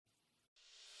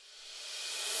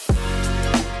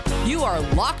You are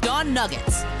Locked On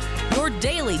Nuggets, your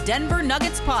daily Denver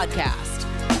Nuggets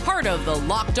podcast. Part of the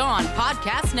Locked On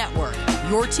Podcast Network,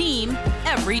 your team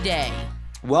every day.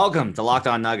 Welcome to Locked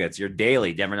On Nuggets, your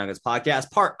daily Denver Nuggets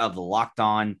podcast, part of the Locked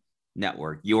On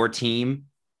Network, your team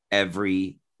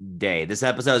every day. This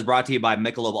episode is brought to you by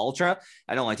Michelob Ultra.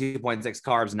 At only 2.6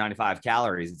 carbs and 95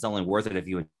 calories, it's only worth it if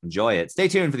you enjoy it. Stay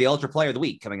tuned for the Ultra Player of the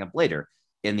Week coming up later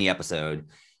in the episode.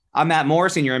 I'm Matt Moore,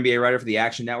 senior NBA writer for the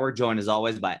Action Network, joined as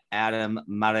always by Adam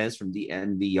Mares from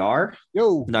DNVR.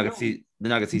 Yo, the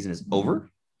Nugget season is over.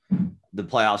 The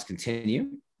playoffs continue.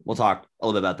 We'll talk a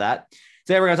little bit about that.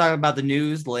 Today, we're going to talk about the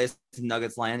news, the latest in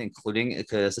Nuggets land, including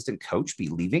could assistant coach be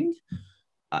leaving?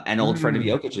 An old friend of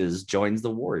Jokic's joins the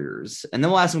Warriors. And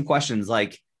then we'll ask some questions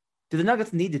like, do the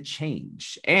Nuggets need to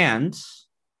change? And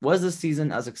was this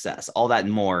season a success? All that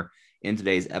and more in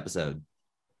today's episode.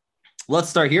 Let's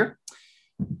start here.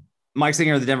 Mike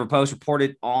Singer of the Denver Post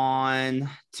reported on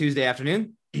Tuesday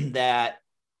afternoon that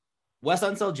Wes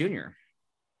Unseld Jr.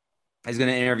 is going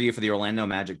to interview for the Orlando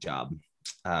Magic job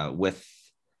with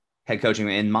head coaching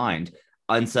in mind.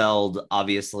 Unseld,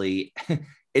 obviously,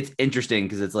 it's interesting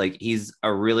because it's like he's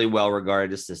a really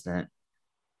well-regarded assistant.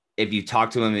 If you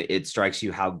talk to him, it strikes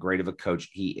you how great of a coach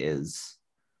he is.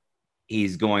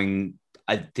 He's going,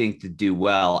 I think, to do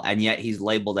well, and yet he's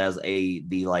labeled as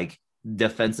the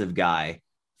defensive guy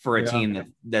for a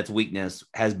team that's weakness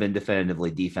has been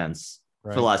definitively defense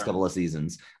for the last couple of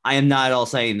seasons. I am not at all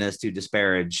saying this to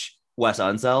disparage Wes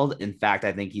Unseld. In fact,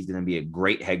 I think he's going to be a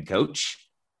great head coach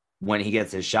when he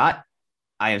gets his shot.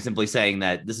 I am simply saying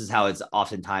that this is how it's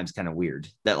oftentimes kind of weird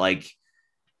that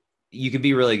you can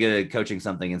be really good at coaching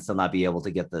something and still not be able to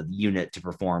get the unit to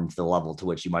perform to the level to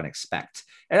which you might expect.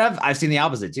 And I've seen the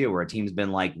opposite too, where a team's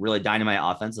been really dynamite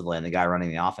offensively and the guy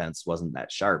running the offense wasn't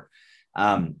that sharp.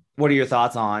 What are your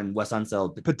thoughts on Wes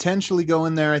Unseld potentially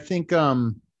going there? I think,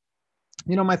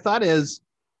 my thought is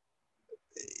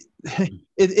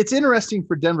it's interesting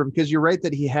for Denver because you're right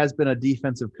that he has been a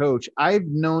defensive coach. I've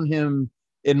known him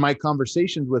in my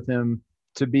conversations with him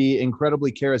to be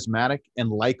incredibly charismatic and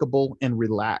likable and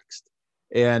relaxed.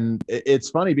 And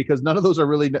it's funny because none of those are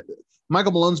really –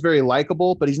 Michael Malone's very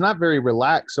likable, but he's not very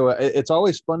relaxed. So it's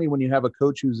always funny when you have a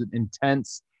coach who's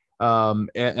intense and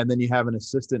then you have an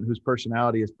assistant whose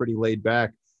personality is pretty laid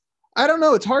back. I don't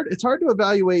know. It's hard to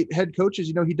evaluate head coaches.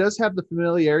 He does have the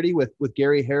familiarity with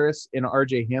Gary Harris and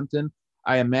RJ Hampton.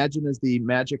 I imagine as the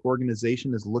Magic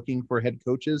organization is looking for head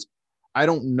coaches, I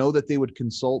don't know that they would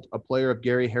consult a player of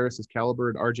Gary Harris's caliber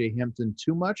and RJ Hampton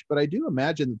too much, but I do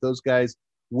imagine that those guys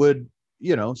would,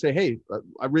 say, hey,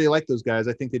 I really like those guys.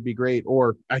 I think they'd be great.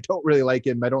 Or I don't really like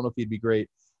him. I don't know if he'd be great.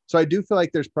 So I do feel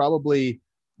like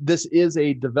this is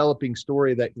a developing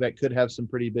story that could have some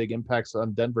pretty big impacts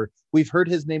on Denver. We've heard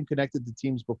his name connected to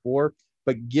teams before,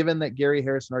 but given that Gary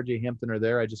Harris and RJ Hampton are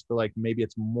there, I just feel like maybe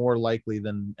it's more likely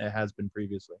than it has been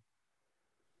previously.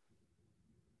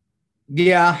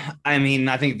 Yeah, I mean,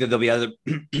 I think that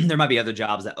there might be other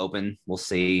jobs that open. We'll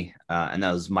see. And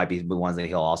those might be the ones that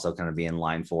he'll also kind of be in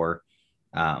line for.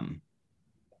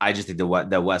 I just think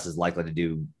that Wes is likely to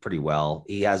do pretty well.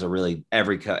 He has every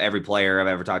player I've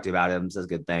ever talked to about him says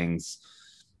good things.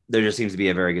 There just seems to be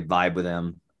a very good vibe with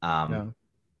him. Let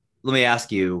me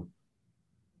ask you,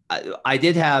 I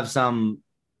did have some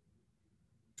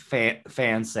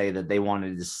fans say that they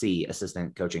wanted to see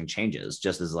assistant coaching changes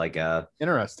just as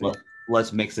interesting.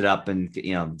 Let's mix it up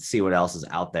and see what else is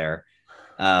out there.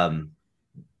 Do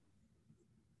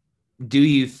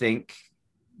you think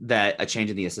that a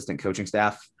change in the assistant coaching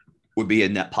staff would be a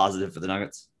net positive for the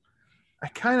Nuggets? I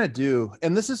kind of do.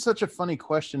 And this is such a funny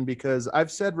question because I've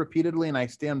said repeatedly, and I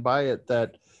stand by it,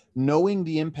 that knowing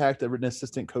the impact that an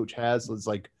assistant coach has is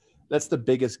that's the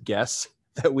biggest guess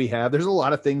that we have. There's a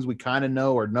lot of things we kind of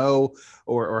know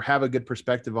or have a good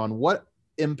perspective on what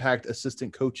impact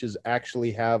assistant coaches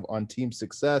actually have on team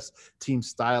success, team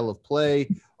style of play,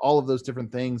 all of those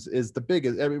different things is the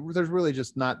biggest. I mean, there's really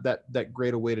just not that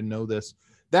great a way to know this.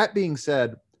 That being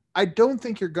said, I don't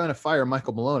think you're going to fire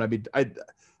Michael Malone. I mean,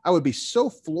 I would be so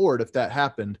floored if that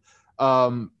happened.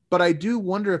 But I do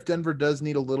wonder if Denver does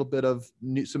need a little bit of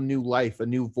some new life, a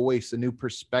new voice, a new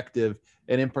perspective.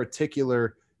 And in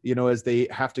particular, as they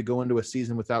have to go into a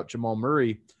season without Jamal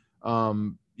Murray,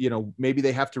 maybe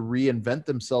they have to reinvent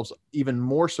themselves even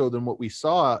more so than what we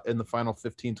saw in the final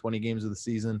 15, 20 games of the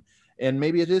season. And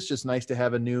maybe it is just nice to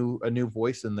have a new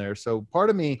voice in there. So part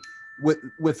of me with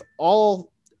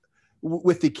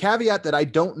the caveat that I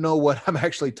don't know what I'm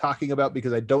actually talking about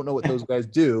because I don't know what those guys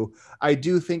do, I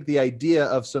do think the idea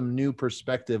of some new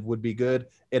perspective would be good.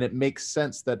 And it makes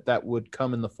sense that would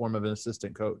come in the form of an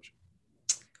assistant coach.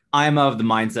 I'm of the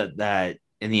mindset that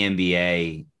in the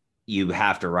NBA, you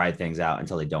have to ride things out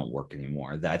until they don't work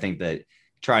anymore. I think that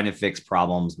trying to fix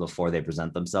problems before they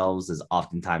present themselves is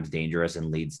oftentimes dangerous and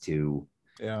leads to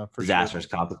disastrous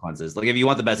consequences. Like if you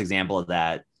want the best example of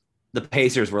that, the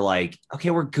Pacers were like,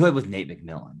 okay, we're good with Nate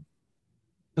McMillan,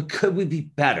 but could we be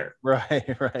better?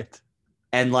 Right.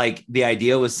 And like the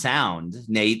idea was sound.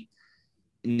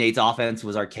 Nate's offense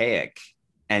was archaic,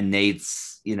 and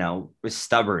Nate's, was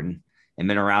stubborn and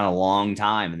been around a long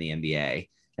time in the NBA.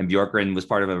 And Bjorkgren was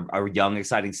part of a young,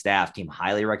 exciting staff, came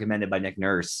highly recommended by Nick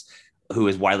Nurse, who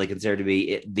is widely considered to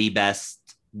be the best,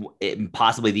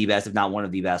 possibly the best, if not one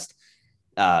of the best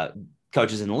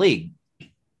coaches in the league.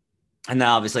 And then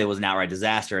obviously it was an outright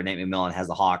disaster. And Nate McMillan has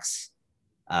the Hawks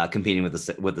competing with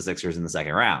the Sixers in the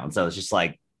second round. So it's just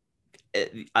like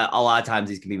a lot of times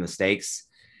these can be mistakes.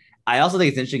 I also think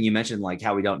it's interesting. You mentioned like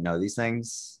how we don't know these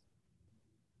things.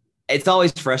 It's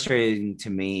always frustrating to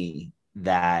me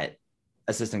that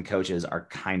assistant coaches are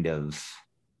kind of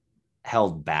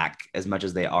held back as much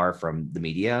as they are from the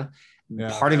media.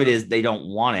 Yeah. Part of it is they don't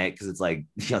want it because it's like,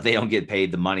 they don't get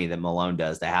paid the money that Malone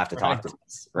does to have to talk to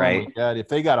us. Right. Oh my God, if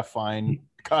they got a fine,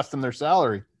 cost them their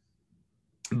salary.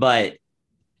 But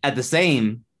at the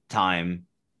same time,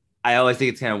 I always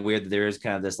think it's kind of weird that there is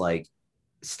kind of this like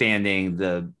standing,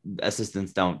 the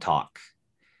assistants don't talk,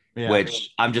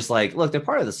 which I'm just like, look, they're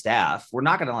part of the staff. We're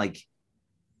not going to like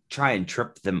try and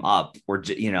trip them up, or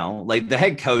like the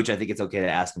head coach. I think it's okay to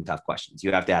ask them tough questions.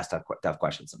 You have to ask tough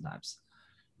questions sometimes,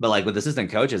 but like with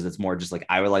assistant coaches, it's more just like,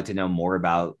 I would like to know more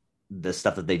about the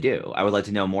stuff that they do. I would like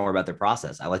to know more about their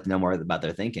process. I like to know more about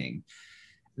their thinking.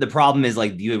 The problem is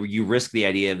like you risk the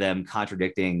idea of them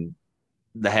contradicting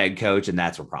the head coach, and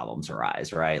that's where problems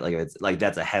arise, right? Like it's like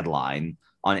that's a headline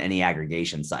on any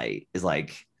aggregation site is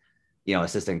like,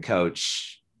 assistant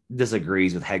coach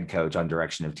disagrees with head coach on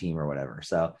direction of team or whatever.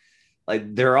 So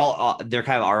like they're kind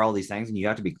of are all these things, and you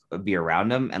have to be around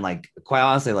them. And like quite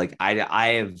honestly, like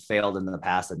I have failed in the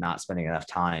past at not spending enough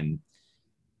time,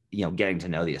 getting to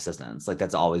know the assistants. Like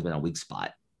that's always been a weak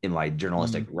spot in my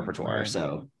journalistic repertoire. Right.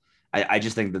 So I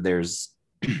just think that there's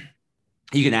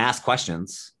you can ask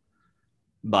questions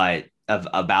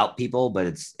about people, but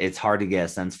it's hard to get a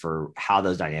sense for how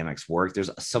those dynamics work. There's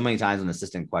so many times when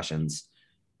assistant questions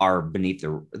are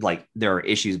there are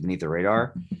issues beneath the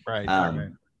radar. Right.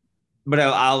 But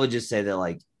I would just say that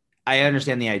like, I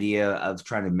understand the idea of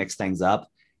trying to mix things up.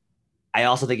 I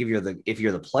also think if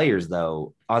you're the players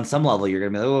though, on some level, you're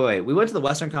going to be like, wait, we went to the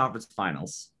Western Conference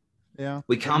Finals. Yeah.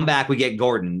 We come back, we get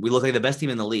Gordon. We look like the best team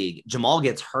in the league. Jamal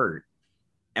gets hurt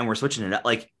and we're switching it up.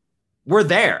 Like, we're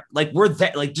there. Like,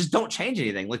 just don't change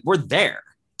anything. Like, we're there.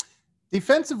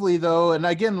 Defensively, though, and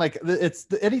again, like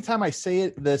anytime I say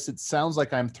it sounds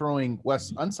like I'm throwing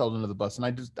Wes Unseld under the bus,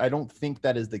 and I don't think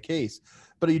that is the case.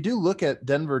 But you do look at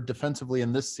Denver defensively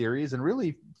in this series, and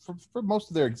really for most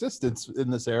of their existence in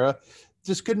this era,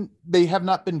 they have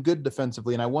not been good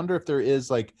defensively. And I wonder if there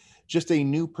is like just a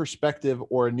new perspective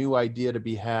or a new idea to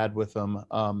be had with them.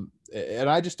 And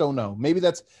I just don't know. Maybe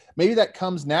that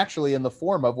comes naturally in the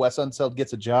form of Wes Unseld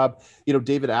gets a job.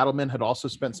 David Adelman had also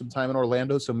spent some time in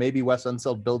Orlando, so maybe Wes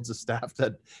Unseld builds a staff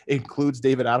that includes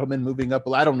David Adelman moving up.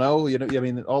 Well, I don't know.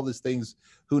 All these things.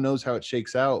 Who knows how it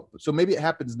shakes out? So maybe it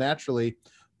happens naturally.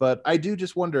 But I do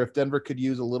just wonder if Denver could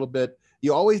use a little bit.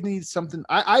 You always need something.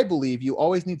 I believe you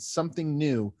always need something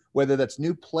new, whether that's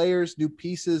new players, new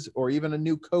pieces, or even a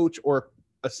new coach or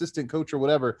assistant coach or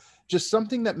whatever, just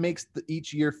something that makes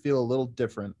each year feel a little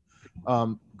different.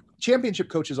 Championship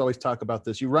coaches always talk about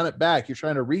this. You run it back, you're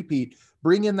trying to repeat,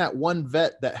 bring in that one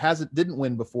vet that didn't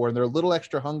win before, and they're a little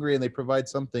extra hungry and they provide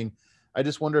something. I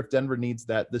just wonder if Denver needs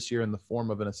that this year in the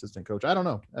form of an assistant coach. I don't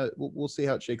know. We'll see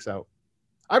how it shakes out.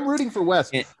 I'm rooting for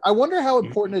Wes. I wonder how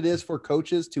important it is for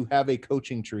coaches to have a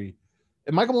coaching tree.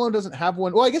 And Michael Malone doesn't have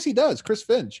one. Well, I guess he does. Chris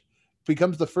Finch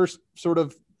becomes the first sort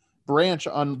of branch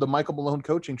on the Michael Malone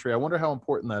coaching tree. I wonder how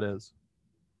important that is.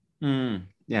 Yeah,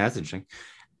 that's interesting.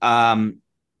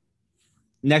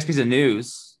 Next piece of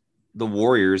news, the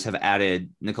Warriors have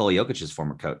added Nikola Jokic's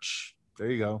former coach. There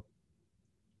you go.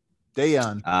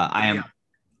 Dejan.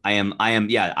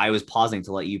 I was pausing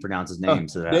to let you pronounce his name.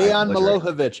 Dejan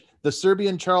Milojevic, the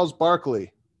Serbian Charles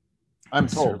Barkley. I'm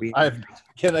told. I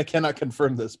cannot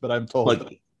confirm this, but I'm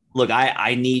told. Look,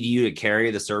 I need you to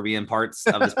carry the Serbian parts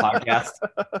of this podcast.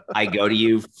 I go to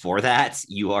you for that.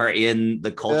 You are in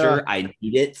the culture. Yeah. I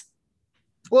need it.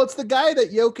 Well, it's the guy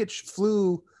that Jokic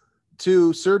flew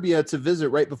to Serbia to visit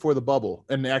right before the bubble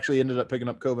and actually ended up picking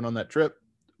up COVID on that trip.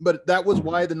 But that was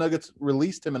why the Nuggets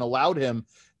released him and allowed him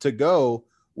to go,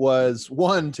 was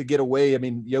one, to get away. I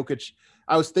mean, Jokic,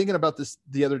 I was thinking about this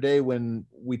the other day when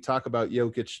we talk about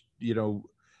Jokic,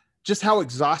 just how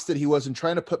exhausted he was and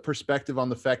trying to put perspective on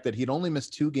the fact that he'd only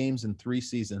missed 2 games in 3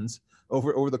 seasons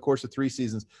over the course of 3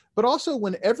 seasons. But also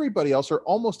when everybody else, or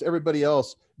almost everybody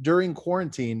else during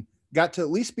quarantine, got to at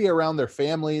least be around their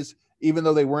families, even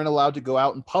though they weren't allowed to go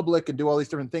out in public and do all these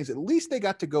different things, at least they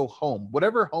got to go home,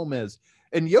 whatever home is.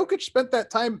 And Jokic spent that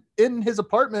time in his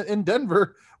apartment in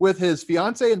Denver with his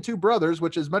fiance and 2 brothers,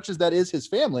 which, as much as that is his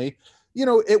family,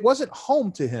 it wasn't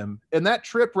home to him. And that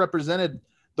trip represented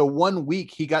the 1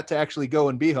 week he got to actually go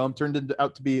and be home. Turned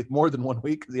out to be more than 1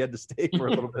 week because he had to stay for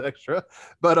a little bit extra.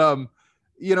 But,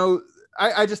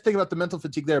 I just think about the mental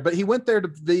fatigue there. But he went there to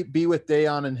be with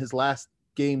Dejan in his last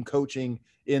game coaching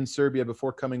in Serbia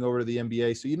before coming over to the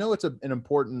NBA. So, it's an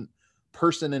important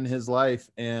person in his life,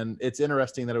 and it's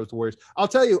interesting that it was the Warriors. I'll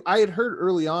tell you, I had heard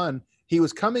early on he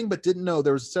was coming but didn't know.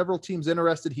 There was several teams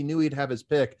interested. He knew he'd have his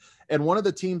pick, and one of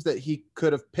the teams that he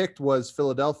could have picked was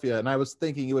Philadelphia. And I was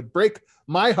thinking it would break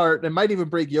my heart and might even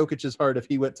break Jokic's heart if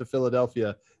he went to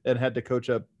Philadelphia and had to coach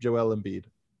up Joel Embiid.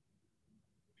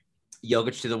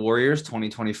 Jokic to the Warriors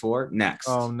 2024 next.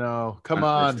 Oh no, come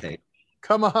on.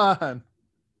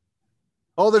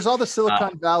 Oh, there's all the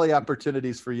Silicon Valley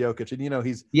opportunities for Jokic. And,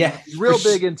 he's real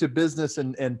big into business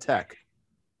and tech.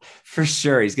 For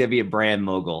sure. He's going to be a brand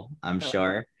mogul, I'm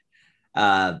sure.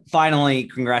 Finally,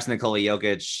 congrats to Nikola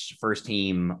Jokic, first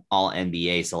team all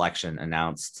NBA selection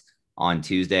announced on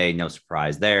Tuesday. No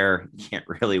surprise there. You can't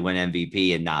really win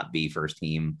MVP and not be first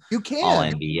team all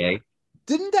NBA.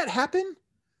 Didn't that happen?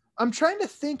 I'm trying to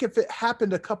think if it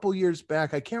happened a couple years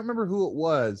back. I can't remember who it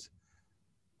was.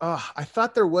 I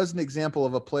thought there was an example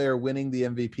of a player winning the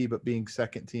MVP but being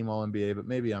second team all NBA, but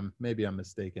maybe I'm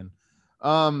mistaken.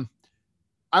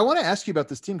 I want to ask you about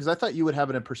this team because I thought you would have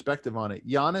it in perspective on it.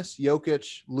 Giannis,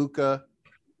 Jokic, Luka,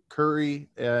 Curry,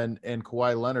 and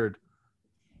Kawhi Leonard.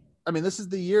 I mean, this is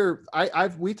the year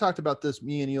we talked about this,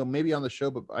 me and you, maybe on the show,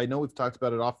 but I know we've talked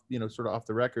about it off, sort of off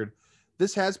the record.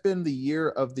 This has been the year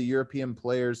of the European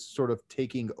players sort of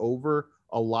taking over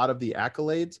a lot of the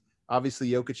accolades. Obviously,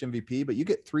 Jokic MVP, but you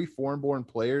get 3 foreign-born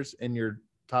players in your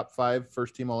top 5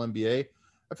 first-team All-NBA.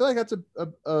 I feel like that's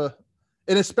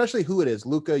and especially who it is,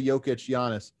 Luka, Jokic,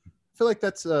 Giannis. I feel like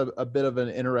that's a bit of an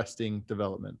interesting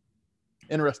development,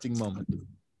 interesting moment.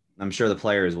 I'm sure the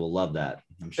players will love that.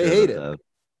 I'm sure they hate it. The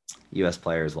U.S.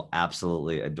 players will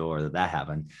absolutely adore that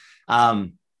happened. I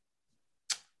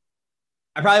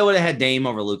probably would have had Dame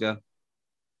over Luka.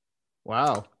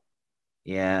 Wow.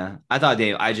 Yeah, I thought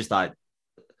Dame. I just thought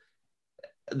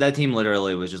that team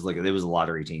literally was just it was a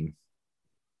lottery team.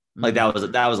 Like that was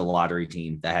a lottery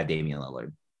team that had Damian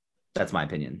Lillard. That's my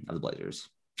opinion of the Blazers.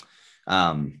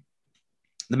 The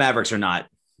Mavericks are not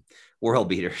world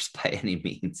beaters by any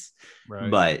means, right.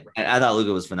 But I thought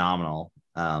Luka was phenomenal.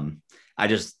 I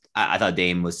thought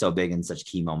Dame was so big in such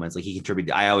key moments. Like he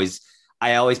contributed. I always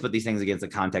put these things against the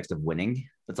context of winning.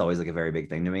 That's always like a very big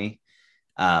thing to me.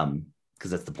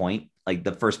 Because that's the point. Like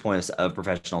the first point of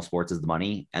professional sports is the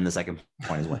money, and the second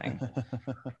point is winning.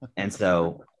 And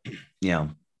so, the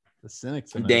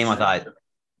cynics. Dame, I thought,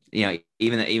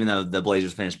 even though the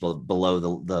Blazers finished below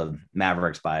the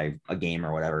Mavericks by a game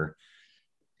or whatever,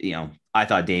 I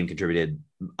thought Dame contributed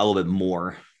a little bit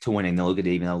more to winning than Luka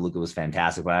did, even though Luka was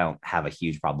fantastic. But I don't have a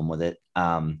huge problem with it.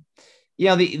 The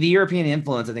European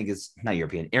influence, I think, is not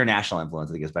European, international influence,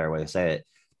 I think is a better way to say it,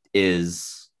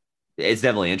 it's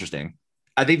definitely interesting.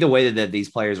 I think the way that these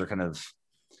players are kind of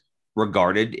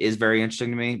regarded is very interesting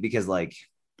to me because, I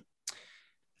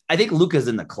think Luka's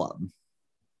in the club.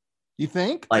 You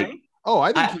think? I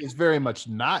think he's very much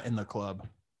not in the club.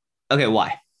 Okay,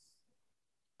 why?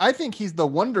 I think he's the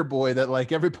wonder boy that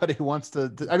everybody wants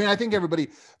to. I think everybody.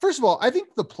 First of all, I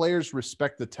think the players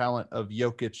respect the talent of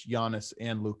Jokic, Giannis,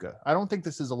 and Luka. I don't think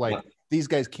this is these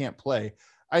guys can't play.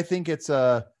 I think it's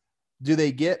do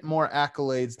they get more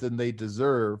accolades than they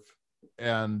deserve?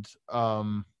 And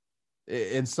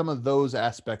in some of those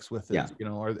aspects with it,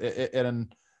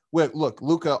 look,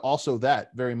 Luka also that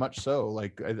very much so.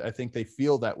 I think they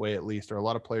feel that way at least, or a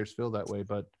lot of players feel that way.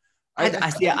 But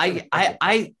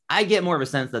I get more of a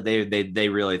sense that they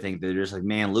really think they're just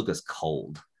man, Luka's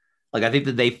cold. I think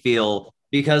that they feel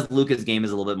because Luka's game is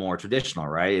a little bit more traditional,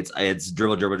 right? It's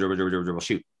dribble,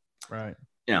 shoot, right?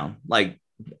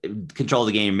 Control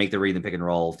the game, make the read and pick and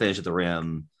roll, finish at the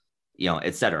rim,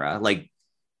 etc.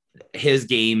 His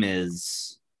game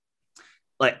is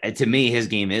to me, his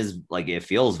game is it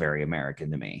feels very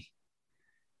American to me.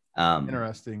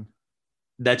 Interesting.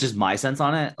 That's just my sense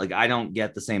on it. I don't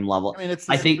get the same level.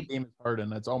 I think game is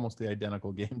Harden. It's almost the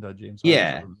identical game to James Harden.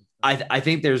 Yeah. I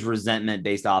think there's resentment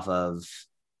based off of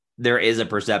there is a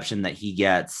perception that he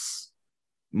gets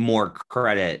more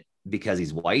credit because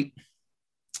he's white.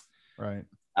 Right.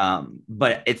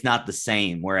 But it's not the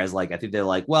same. Whereas like I think they're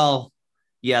like, well,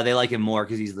 yeah, they like him more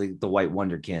because he's the white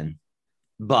wonderkin,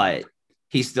 but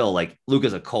he's still like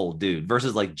Luka's a cold dude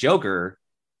versus like Joker.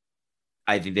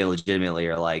 I think they legitimately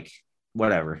are like,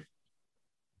 whatever.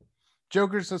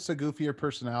 Joker's just a goofier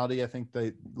personality. I think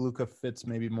that Luka fits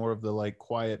maybe more of the like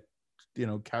quiet,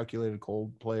 calculated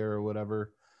cold player or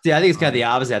whatever. See, I think it's kind of the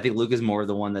opposite. I think Luka's more of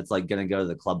the one that's like going to go to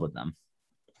the club with them.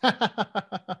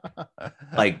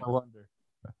 Like, I wonder.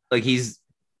 Like he's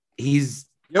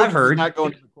Joker's I've heard not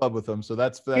going to the club with them, so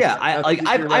that's yeah.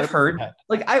 I've heard that.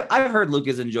 I've heard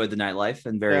Luka's enjoyed the nightlife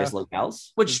in various locales,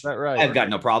 which right? I've got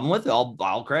no problem with.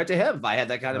 I'll credit to him. If I had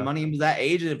that kind of money and was that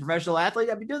age and a professional athlete,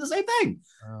 I'd be doing the same thing.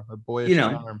 A boyish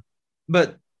charm.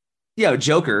 But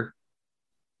Joker,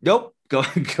 nope.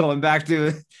 Going back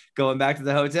to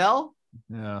the hotel.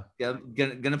 Yeah,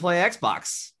 gonna play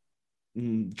Xbox,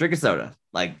 drink a soda.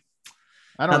 Like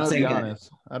I don't know Giannis.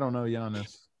 I don't know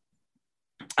Giannis.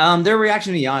 Their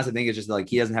reaction to Giannis, I think, is just like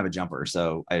he doesn't have a jumper.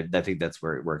 So I think that's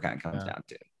where it kind of comes down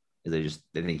to. Is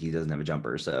they think he doesn't have a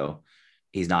jumper, so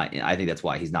he's not. I think that's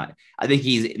why he's not. I think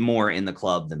he's more in the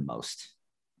club than most.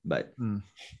 But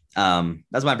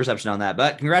that's my perception on that.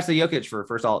 But congrats to Jokic for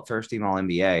first team All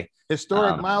NBA.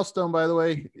 Historic milestone, by the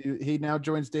way. He now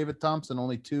joins David Thompson,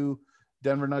 only 2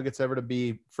 Denver Nuggets ever to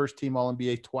be first team All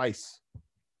NBA twice.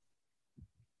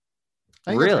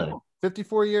 Really?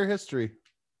 54-year history.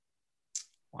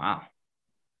 Wow.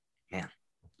 Man.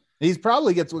 He's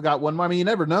probably got one more. I mean, you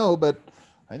never know, but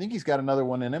I think he's got another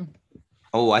one in him.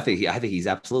 Oh, I think he's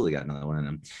absolutely got another one in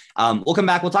him. We'll come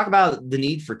back. We'll talk about the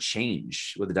need for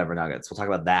change with the Denver Nuggets. We'll talk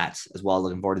about that as well.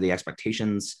 Looking forward to the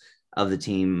expectations of the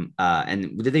team.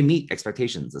 And did they meet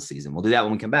expectations this season? We'll do that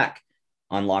when we come back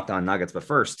on Locked On Nuggets. But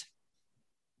first,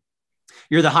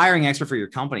 you're the hiring expert for your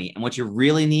company, and what you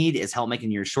really need is help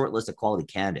making your short list of quality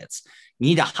candidates. You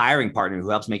need a hiring partner who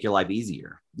helps make your life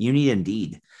easier. You need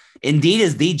Indeed. Indeed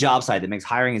is the job site that makes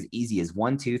hiring as easy as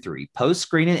 1, 2, 3. Post,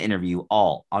 screen, and interview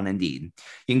all on Indeed.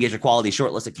 You can get your quality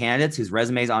short list of candidates whose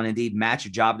resumes on Indeed match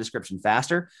your job description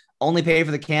faster. Only pay for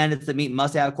the candidates that meet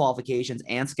must-have qualifications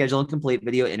and schedule and complete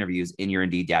video interviews in your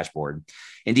Indeed dashboard.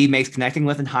 Indeed makes connecting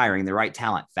with and hiring the right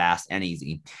talent fast and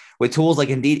easy. With tools like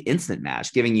Indeed Instant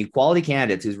Match, giving you quality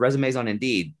candidates whose resumes on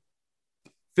Indeed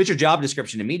fit your job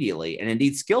description immediately, and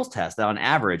Indeed skills tests that on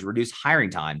average reduce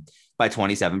hiring time by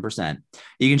 27%.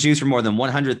 You can choose from more than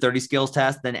 130 skills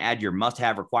tests, then add your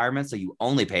must-have requirements so you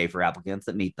only pay for applicants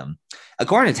that meet them.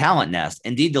 According to Talent Nest,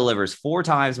 Indeed delivers 4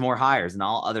 times more hires than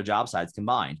all other job sites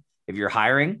combined. If you're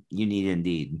hiring, you need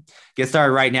Indeed. Get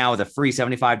started right now with a free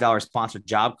 $75 sponsored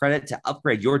job credit to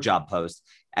upgrade your job post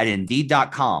at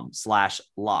Indeed.com/locked,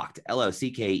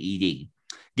 LOCKED.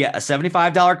 Get a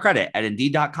 $75 credit at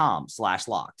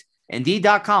Indeed.com/locked.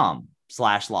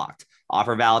 Indeed.com/locked.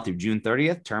 Offer valid through June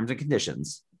 30th. Terms and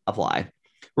conditions apply.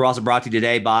 We're also brought to you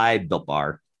today by Built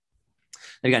Bar.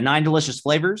 They've got 9 delicious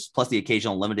flavors, plus the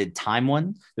occasional limited time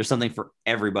one. There's something for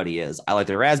everybody. I like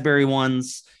the raspberry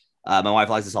ones. My wife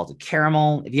likes the salted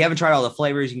caramel. If you haven't tried all the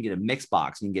flavors, you can get a mix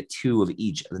box. You can get 2 of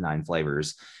each of the 9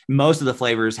 flavors. Most of the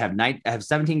flavors have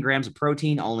 17 grams of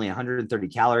protein, only 130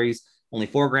 calories, only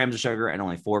 4 grams of sugar, and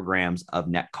only 4 grams of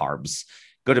net carbs.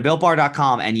 Go to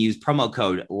BuiltBar.com and use promo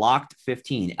code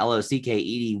LOCKED15,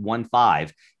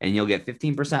 LOCKED15, and you'll get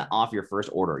 15% off your first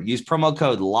order. Use promo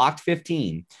code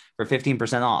LOCKED15 for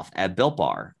 15% off at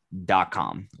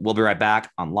BuiltBar.com. We'll be right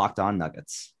back on Locked On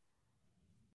Nuggets.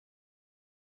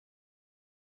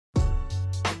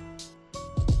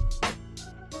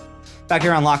 Back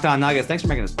here on Locked On Nuggets. Thanks for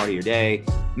making this part of your day.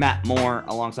 Matt Moore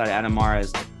alongside Adam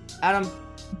Mares. Adam,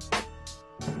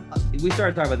 we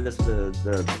started talking about this,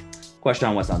 the question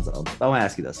on Wes Unseld. I want to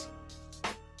ask you this.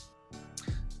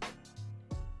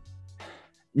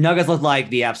 Nuggets look like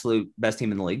the absolute best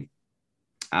team in the league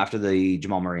after the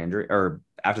Jamal Murray injury, or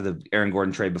after the Aaron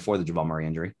Gordon trade before the Jamal Murray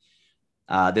injury.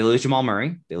 They lose Jamal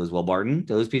Murray. They lose Will Barton.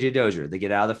 They lose PJ Dozier. They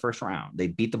get out of the first round. They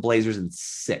beat the Blazers in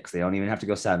 6. They don't even have to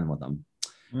go 7 with them.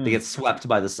 They get swept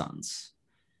by the Suns.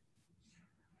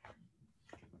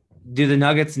 Do the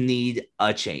Nuggets need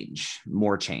a change?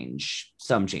 More change?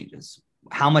 Some changes?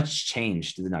 How much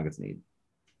change do the Nuggets need?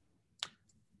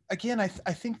 Again, I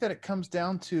think that it comes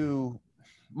down to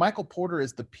Michael Porter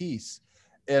is the piece.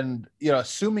 And,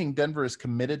 assuming Denver is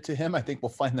committed to him, I think we'll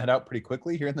find that out pretty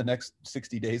quickly here in the next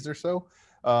 60 days or so.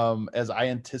 As I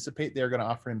anticipate they're going to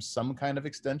offer him some kind of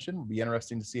extension. It'll be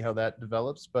interesting to see how that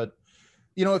develops. But,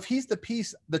 if he's the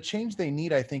piece, the change they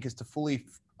need, I think, is to fully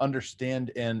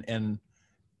understand and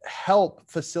help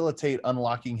facilitate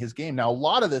unlocking his game. Now, a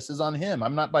lot of this is on him.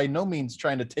 I'm not by no means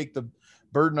trying to take the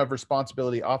burden of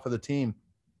responsibility off of the team.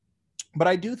 But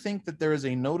I do think that there is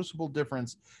a noticeable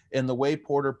difference in the way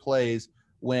Porter plays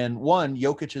when, one,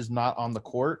 Jokic is not on the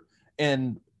court.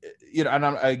 And, you know,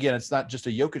 and again, it's not just a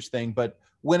Jokic thing, but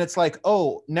when it's like,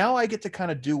 oh, now I get to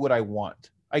kind of do what I want.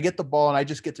 I get the ball and I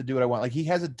just get to do what I want. Like, he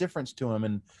has a difference to him.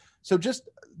 And so just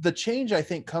the change, I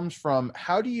think, comes from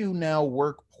how do you now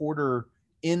work Porter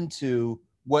into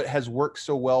what has worked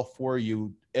so well for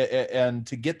you, and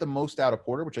to get the most out of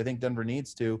Porter, which I think Denver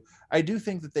needs to. I do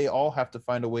think that they all have to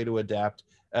find a way to adapt,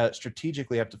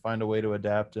 strategically have to find a way to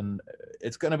adapt, and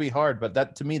it's going to be hard, but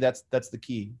that, to me, that's the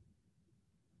key.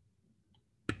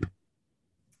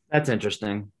 That's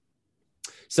interesting.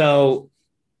 So,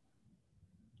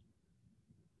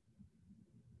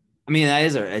 I mean, that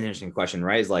is an interesting question,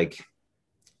 right? Is like,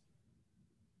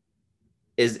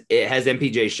 has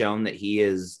MPJ shown that he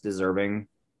is deserving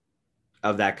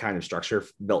of that kind of structure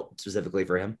built specifically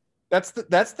for him? That's the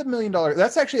 $1 million.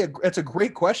 That's actually that's a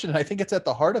great question. And I think it's at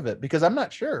the heart of it, because I'm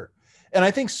not sure. And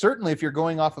I think certainly if you're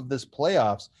going off of this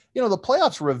playoffs, you know, the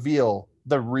playoffs reveal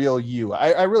the real you.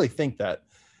 I really think that.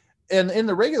 And in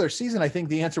the regular season, I think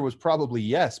the answer was probably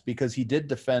yes, because he did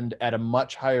defend at a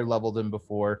much higher level than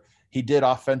before. He did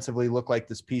offensively look like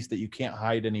this piece that you can't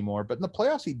hide anymore, but in the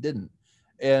playoffs, he didn't.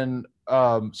 And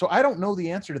so I don't know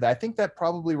the answer to that. I think that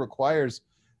probably requires,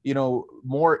 you know,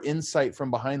 more insight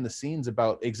from behind the scenes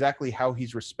about exactly how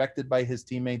he's respected by his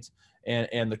teammates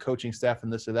and the coaching staff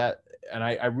and this or that. And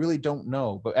I really don't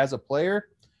know. But as a player,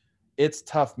 it's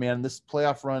tough, man. This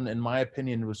playoff run, in my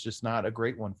opinion, was just not a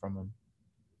great one from him.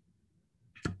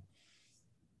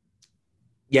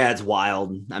 Yeah, it's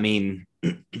wild. I mean,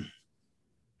 you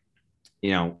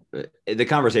know, the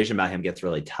conversation about him gets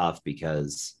really tough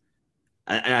because,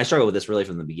 and I struggled with this really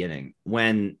from the beginning.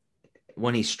 When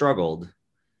he struggled,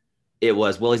 it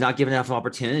was, well, he's not given enough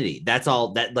opportunity. That's all.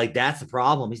 That's the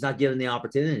problem. He's not given the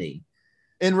opportunity.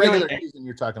 In regular season,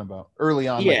 you're talking about early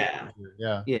on. Yeah.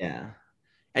 Yeah.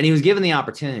 And he was given the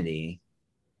opportunity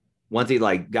once he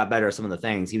got better at some of the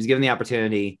things. He was given the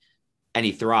opportunity and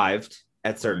he thrived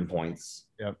at certain points.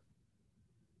 Yep.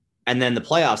 And then the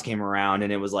playoffs came around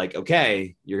and it was like,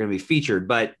 okay, you're going to be featured.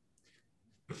 But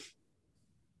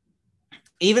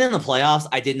even in the playoffs,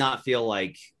 I did not feel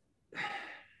like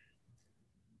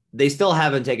they still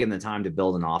haven't taken the time to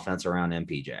build an offense around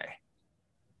MPJ.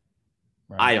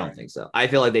 Right. I don't think so. I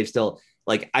feel like they've still,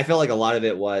 I feel like a lot of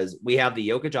it was, we have the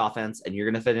Jokic offense and you're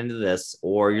going to fit into this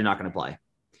or you're not going to play.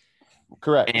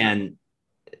 Correct. And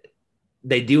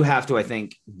they do have to, I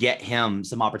think, get him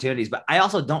some opportunities, but I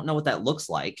also don't know what that looks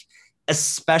like,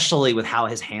 especially with how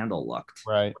his handle looked.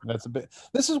 Right.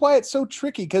 This is why it's so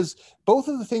tricky, because both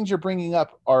of the things you're bringing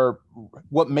up are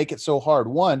what make it so hard.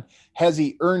 One, has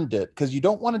he earned it? Because you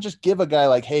don't want to just give a guy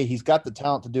like, hey, he's got the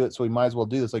talent to do it, so he might as well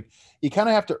do this. You kind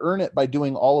of have to earn it by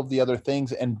doing all of the other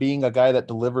things and being a guy that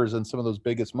delivers in some of those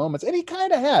biggest moments. And he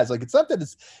kind of has. It's not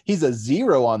that he's a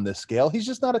 0 on this scale. He's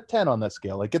just not a 10 on that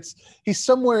scale. He's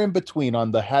somewhere in between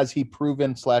on the has he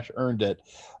proven / earned it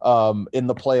in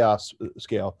the playoffs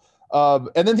scale.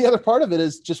 And then the other part of it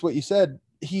is just what you said.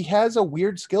 He has a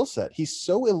weird skill set. He's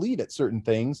so elite at certain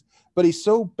things, but he's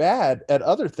so bad at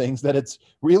other things that it's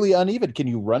really uneven. Can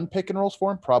you run pick and rolls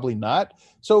for him? Probably not.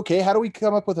 So, okay, how do we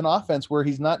come up with an offense where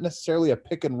he's not necessarily a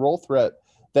pick and roll threat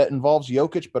that involves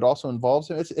Jokic, but also involves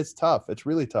him? It's tough. It's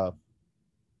really tough.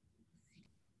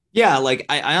 Yeah.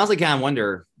 I honestly kind of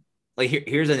wonder,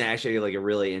 here's actually a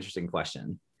really interesting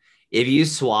question. If you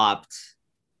swapped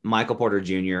Michael Porter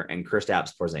Jr. and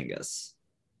Kristaps Porzingis,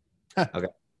 okay,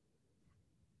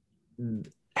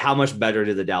 how much better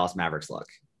did the Dallas Mavericks look?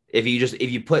 If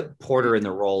you put Porter in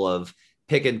the role of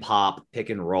pick and pop, pick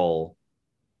and roll,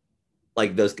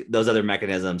 those other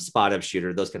mechanisms, spot up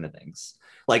shooter, those kind of things.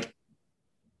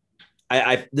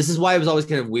 This is why it was always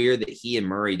kind of weird that he and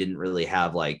Murray didn't really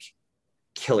have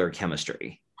killer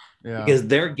chemistry. Yeah. Because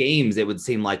their games, it would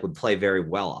seem would play very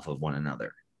well off of one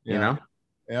another. Yeah. You know?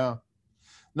 Yeah.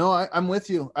 No, I'm with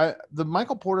you. The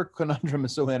Michael Porter conundrum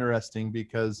is so interesting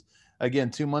because,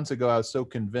 again, 2 months ago, I was so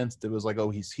convinced it was oh,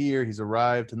 he's here, he's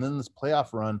arrived. And then this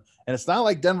playoff run, and it's not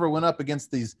like Denver went up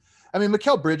against these. I mean,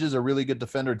 Mikal Bridges is a really good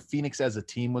defender, and Phoenix as a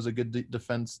team was a good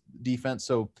defense.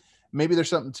 So maybe there's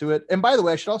something to it. And by the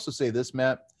way, I should also say this,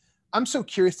 Matt. I'm so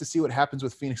curious to see what happens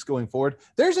with Phoenix going forward.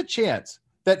 There's a chance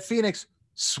that Phoenix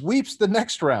sweeps the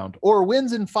next round or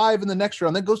wins in 5 in the next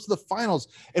round, then goes to the finals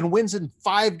and wins in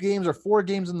 5 games or 4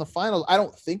 games in the finals. I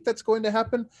don't think that's going to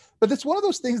happen, but it's one of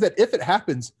those things that if it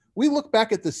happens, we look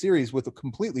back at the series with a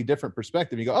completely different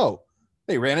perspective. You go, oh,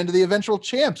 they ran into the eventual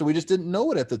champs and we just didn't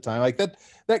know it at the time.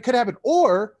 That could happen.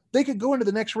 Or they could go into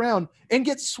the next round and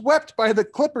get swept by the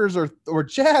Clippers or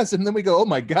Jazz. And then we go, oh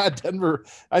my God, Denver,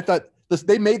 I thought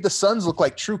They made the Suns look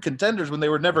like true contenders when they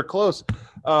were never close.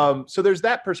 So there's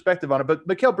that perspective on it. But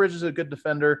Mikal Bridges is a good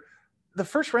defender. The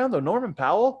first round, though, Norman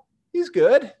Powell, he's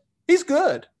good. He's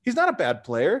good. He's not a bad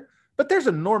player. But there's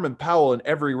a Norman Powell in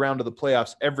every round of the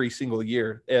playoffs every single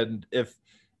year. And if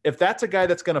that's a guy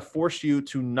that's going to force you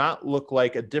to not look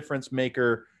like a difference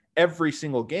maker every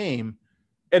single game,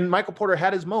 and Michael Porter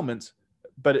had his moments,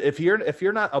 but if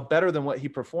you're not a better than what he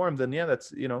performed, then yeah, that's,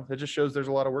 that just shows there's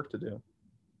a lot of work to do.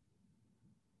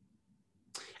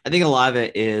 I think a lot of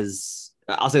it is,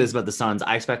 I'll say this about the Suns.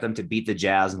 I expect them to beat the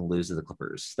Jazz and lose to the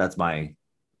Clippers. That's my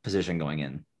position going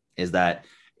in, is that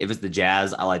if it's the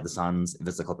Jazz, I like the Suns. If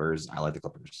it's the Clippers, I like the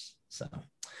Clippers. So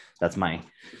that's my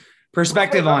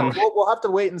perspective on. We'll have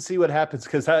to wait and see what happens,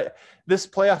 because this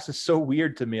playoffs is so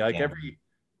weird to me. Like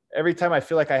every time I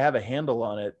feel like I have a handle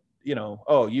on it,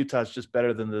 Utah's just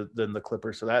better than the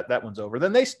Clippers, so that one's over.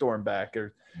 Then they storm back,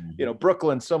 or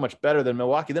Brooklyn's so much better than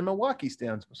Milwaukee. Then Milwaukee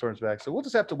storms back. So we'll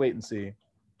just have to wait and see.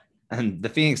 And the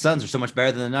Phoenix Suns are so much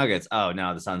better than the Nuggets. Oh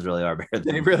no, the Suns really are better.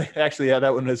 They really, actually, yeah,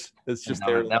 that one is just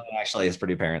there. That one actually is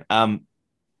pretty apparent.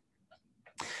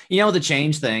 The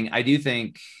change thing, I do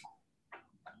think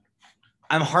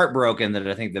I'm heartbroken that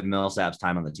I think that Millsap's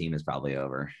time on the team is probably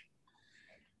over.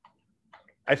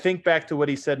 I think back to what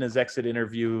he said in his exit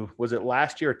interview. Was it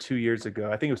last year or 2 years ago?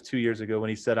 I think it was 2 years ago when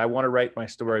he said, "I want to write my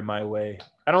story my way."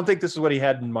 I don't think this is what he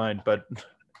had in mind, but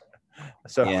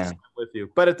so yeah. I'm with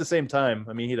you. But at the same time,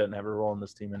 I mean, he doesn't have a role in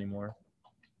this team anymore.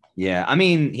 Yeah, I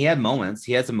mean, he had moments.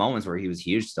 He had some moments where he was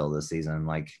huge still this season.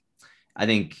 Like, I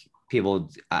think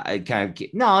people,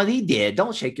 no, he did.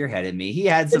 Don't shake your head at me. He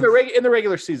had some in the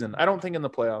regular season. I don't think in the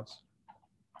playoffs.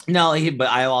 No, but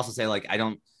I also say, like, I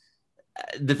don't.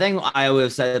 The thing I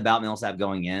always said about Millsap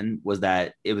going in was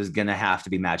that it was going to have to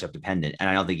be matchup dependent, and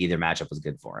I don't think either matchup was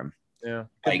good for him. Yeah,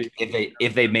 like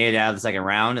if they made it out of the second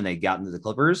round and they got into the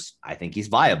Clippers, I think he's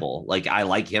viable. Like, I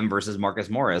like him versus Marcus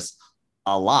Morris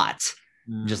a lot,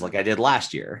 just like I did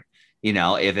last year.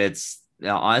 If it's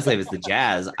honestly, if it's the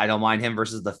Jazz, I don't mind him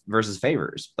versus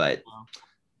Favors. But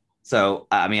so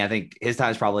I mean, I think his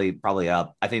time is probably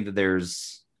up. I think that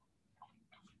there's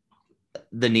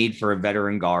the need for a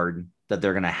veteran guard that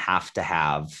they're going to have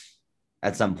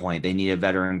at some point. They need a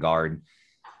veteran guard.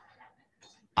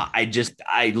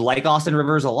 I like Austin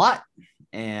Rivers a lot,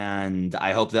 and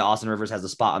I hope that Austin Rivers has a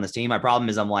spot on this team. My problem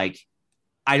is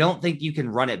I don't think you can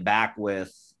run it back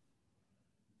with,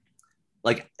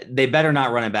 like, they better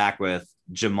not run it back with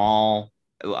Jamal,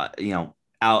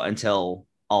 out until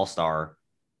All-Star,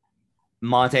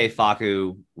 Monte,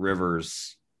 Facu,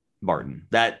 Rivers, Barton.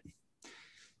 That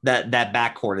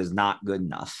backcourt is not good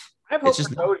enough. I have hope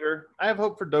for Dozier. I have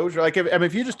hope for Dozier. Like,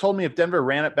 if you just told me if Denver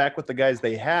ran it back with the guys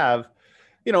they have,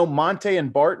 Monte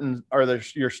and Barton are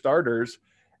your starters,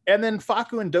 and then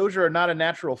Facu and Dozier are not a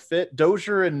natural fit.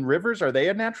 Dozier and Rivers, are they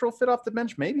a natural fit off the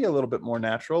bench? Maybe a little bit more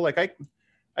natural. Like,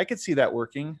 I could see that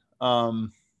working.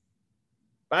 But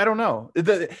I don't know.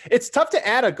 It's tough to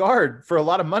add a guard for a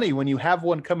lot of money when you have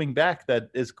one coming back that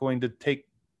is going to take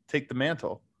the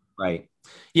mantle. Right.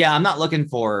 Yeah, I'm not looking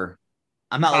for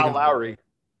Kyle Lowry.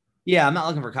 Yeah, I'm not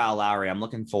looking for Kyle Lowry. I'm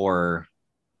looking for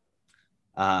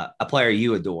a player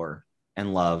you adore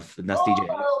and love, and that's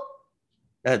DJ.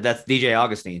 That's DJ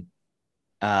Augustine.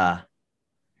 That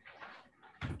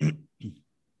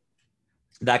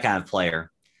kind of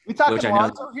player. We talking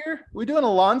Alonzo here? We doing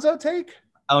a Lonzo take?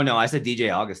 Oh no, I said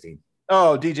DJ Augustine.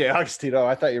 Oh, DJ Augustine. Oh,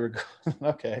 I thought you were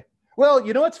okay. Well,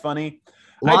 what's funny?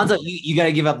 Lonzo, you got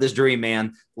to give up this dream,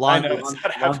 man.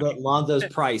 Lonzo's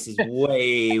price is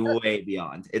way, way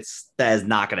beyond. That is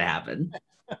not going to happen.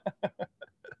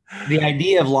 The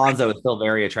idea of Lonzo is still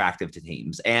very attractive to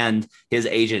teams, and his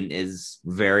agent is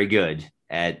very good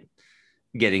at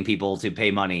getting people to pay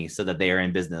money so that they are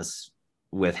in business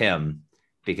with him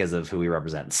because of who he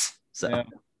represents. So, yeah.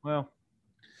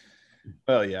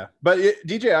 Well, yeah. But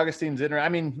DJ Augustine's I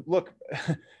mean, look.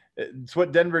 It's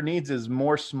what Denver needs is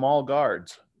more small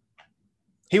guards.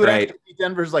 He would have to be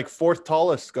Denver's like third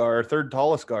tallest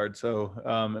guard.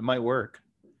 So it might work.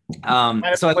 So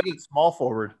I think small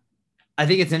forward. I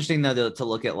think it's interesting though to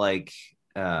look at like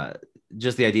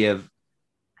just the idea of,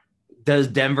 does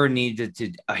Denver need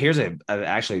to here's a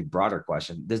actually broader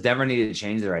question. Does Denver need to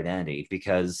change their identity?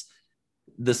 Because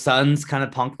the Suns kind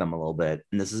of punked them a little bit.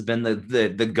 And this has been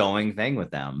the going thing with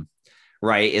them.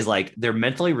 Right, is like they're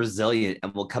mentally resilient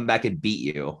and will come back and beat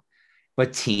you,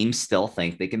 but teams still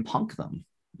think they can punk them.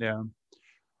 Yeah,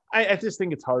 I just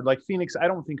think it's hard. Like Phoenix, I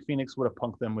don't think Phoenix would have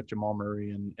punked them with Jamal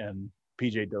Murray and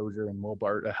PJ Dozier and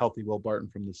a healthy Will Barton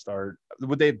from the start.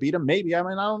 Would they beat him? Maybe. I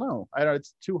mean, I don't know.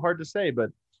 It's too hard to say, but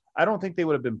I don't think they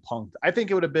would have been punked. I think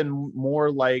it would have been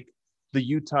more like the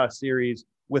Utah series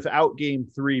without game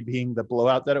 3 being the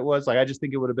blowout that it was. Like, I just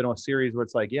think it would have been a series where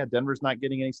it's like, yeah, Denver's not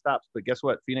getting any stops, but guess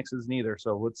what? Phoenix is neither.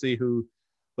 So let's see who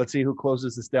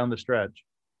closes this down the stretch.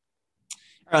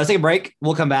 All right, let's take a break.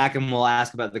 We'll come back and we'll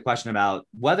ask about the question about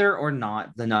whether or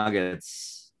not the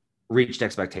Nuggets reached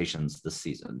expectations this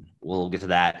season. We'll get to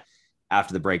that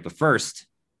after the break. But first,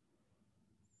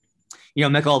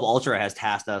 Michelob Ultra has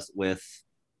tasked us with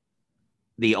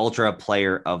the Ultra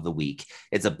Player of the Week.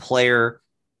 It's a player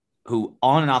who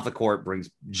on and off the court brings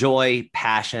joy,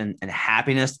 passion, and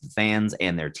happiness to the fans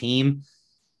and their team.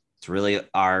 It's really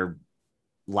our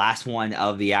last one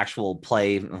of the actual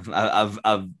play of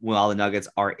while the Nuggets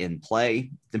are in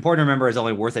play. It's important to remember it's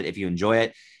only worth it if you enjoy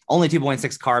it. Only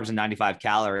 2.6 carbs and 95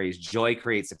 calories. Joy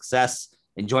creates success.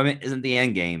 Enjoyment isn't the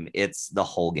end game. It's the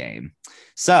whole game.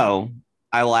 So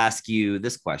I will ask you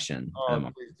this question. Oh,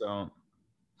 please don't.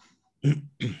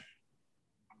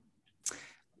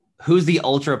 Who's the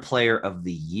Ultra Player of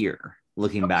the Year?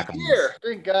 Looking back on this.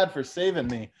 Thank God for saving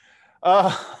me.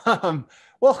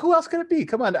 Well, who else could it be?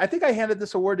 Come on. I think I handed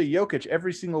this award to Jokic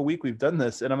every single week we've done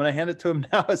this, and I'm going to hand it to him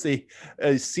now as a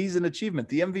season achievement.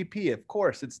 The MVP, of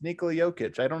course. It's Nikola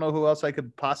Jokic. I don't know who else I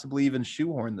could possibly even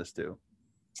shoehorn this to.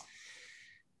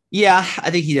 Yeah,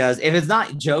 I think he does. If it's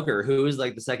not Joker, who is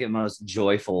like the second most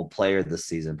joyful player this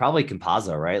season? Probably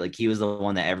Campazzo, right? Like he was the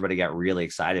one that everybody got really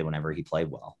excited whenever he played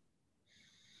well.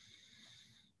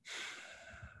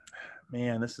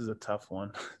 Man, this is a tough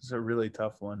one. This is a really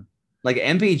tough one. Like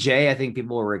MPJ, I think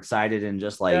people were excited and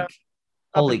just like,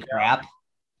 holy crap,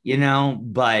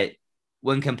 but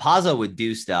when Campazzo would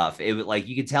do stuff, it would like,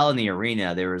 you could tell in the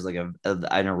arena, there was like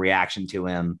a reaction to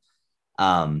him.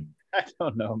 I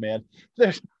don't know, man.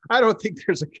 I don't think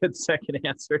there's a good second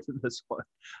answer to this one.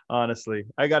 Honestly,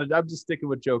 I'm just sticking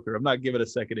with Joker. I'm not giving a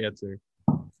second answer.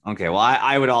 Okay. Well,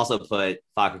 I would also put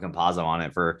Facu Campazzo on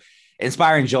it for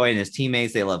inspiring joy in his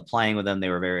teammates. They loved playing with him. They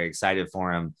were very excited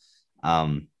for him.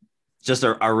 Just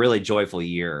a really joyful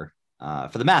year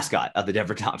for the mascot of the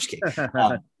Denver Tomski.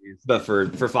 But for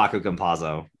Facu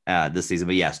Campazzo this season.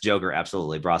 But yes, Joker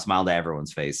absolutely brought a smile to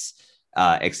everyone's face,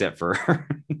 except for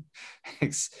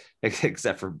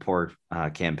except for poor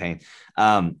campaign.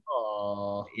 Yeah.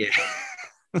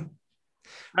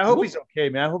 I hope he's okay,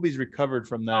 man. I hope he's recovered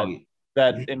from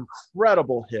that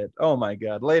incredible hit. Oh my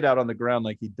God, laid out on the ground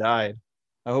like he died.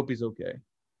 I hope he's okay.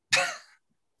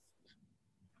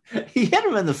 He hit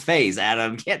him in the face,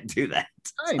 Adam. Can't do that.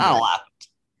 It's not allowed.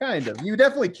 Kind of. You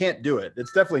definitely can't do it.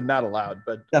 It's definitely not allowed.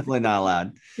 But definitely not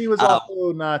allowed. He was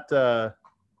also not.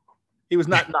 He was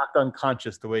not knocked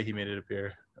unconscious the way he made it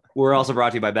appear. We're also brought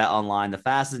to you by Bet Online, the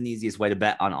fastest and easiest way to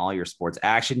bet on all your sports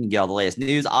action. You can get all the latest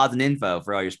news, odds, and info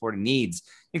for all your sporting needs,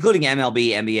 including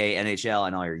MLB, NBA, NHL,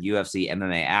 and all your UFC,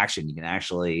 MMA action. You can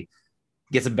actually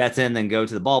get some bets in, then go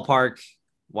to the ballpark,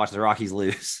 watch the Rockies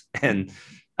lose, and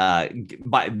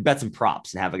bet some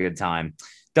props and have a good time.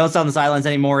 Don't sit on the sidelines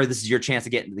anymore. This is your chance to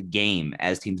get into the game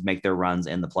as teams make their runs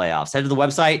in the playoffs. Head to the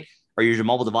website or use your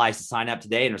mobile device to sign up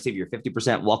today and receive your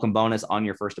 50% welcome bonus on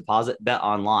your first deposit. Bet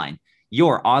Online,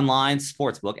 your online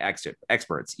sportsbook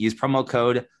experts. Use promo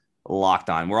code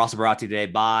LOCKEDON. We're also brought to you today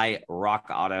by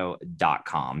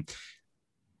rockauto.com.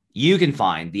 You can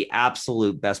find the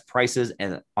absolute best prices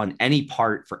on any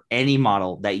part for any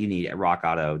model that you need at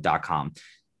rockauto.com.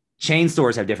 Chain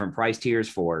stores have different price tiers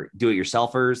for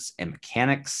do-it-yourselfers and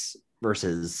mechanics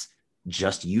versus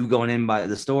just you going in by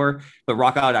the store. But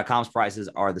rockauto.com's prices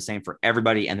are the same for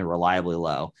everybody, and they're reliably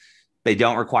low. They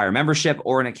don't require membership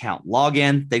or an account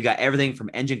login. They've got everything from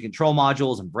engine control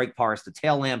modules and brake parts to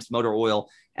tail lamps, motor oil,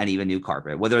 and even new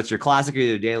carpet. Whether it's your classic or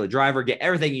your daily driver, get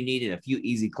everything you need in a few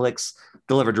easy clicks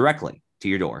delivered directly to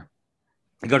your door.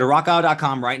 Go to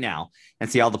rockauto.com right now and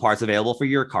see all the parts available for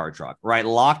your car or truck. Right,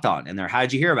 Locked On in there. How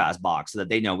did you hear about us box so that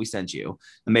they know we sent you?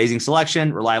 Amazing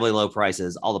selection, reliably low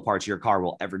prices, all the parts your car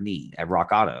will ever need at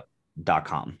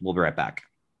rockauto.com. We'll be right back.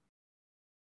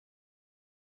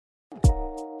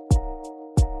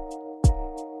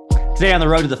 Today on the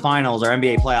road to the finals, our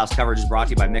NBA playoffs coverage is brought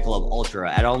to you by Michelob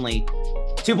Ultra. At only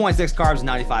 2.6 carbs and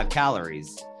 95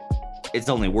 calories, it's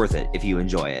only worth it if you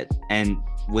enjoy it. And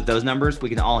with those numbers, we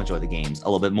can all enjoy the games a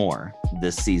little bit more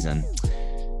this season.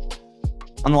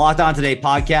 On the Locked On Today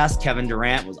podcast, Kevin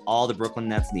Durant was all the Brooklyn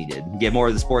Nets needed. Get more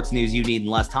of the sports news you need in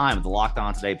less time with the Locked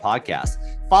On Today podcast.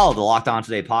 Follow the Locked On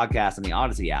Today podcast on the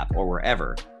Odyssey app or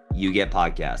wherever you get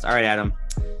podcasts. All right, Adam.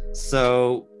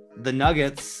 So the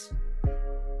Nuggets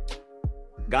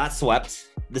got swept.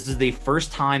 This is the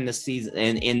first time this season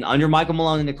in under Michael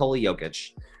Malone and Nikola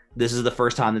Jokic. This is the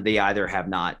first time that they either have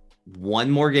not won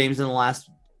more games than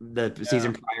the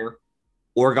season prior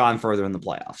or gone further in the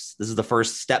playoffs. This is the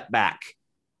first step back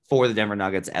for the Denver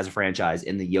Nuggets as a franchise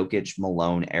in the Jokic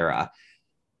Malone era.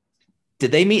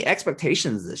 Did they meet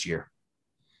expectations this year?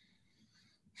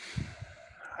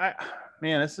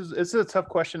 This is a tough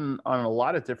question on a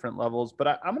lot of different levels, but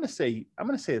I'm going to say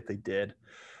that they did.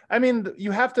 I mean,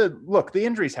 you have to look, the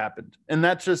injuries happened, and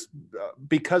that's just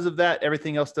because of that,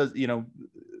 everything else does,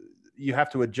 you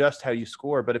have to adjust how you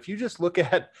score. But if you just look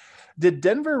at, did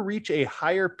Denver reach a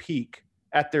higher peak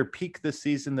at their peak this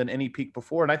season than any peak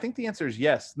before? And I think the answer is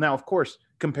yes. Now, of course,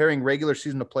 comparing regular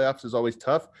season to playoffs is always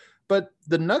tough, but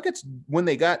the Nuggets, when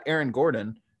they got Aaron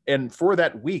Gordon, and for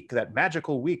that week, that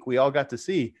magical week we all got to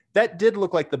see, that did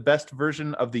look like the best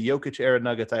version of the Jokic era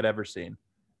Nuggets I'd ever seen.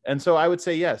 And so I would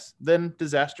say yes. Then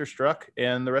disaster struck,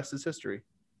 and the rest is history.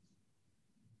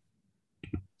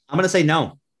 I'm going to say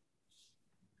no.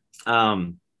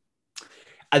 I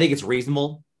think it's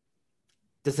reasonable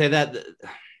to say that.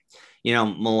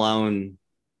 Malone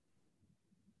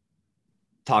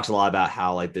talks a lot about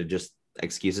how like they're just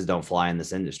excuses don't fly in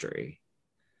this industry.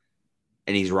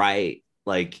 And he's right.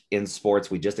 Like in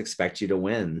sports, we just expect you to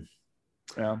win.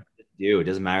 Yeah. It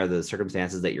doesn't matter the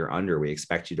circumstances that you're under. We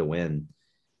expect you to win.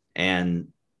 And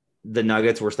the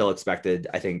Nuggets were still expected,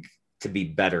 I think, to be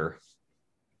better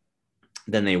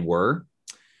than they were.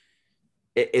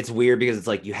 It's weird because it's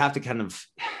like you have to kind of,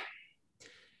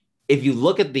 if you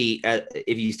look at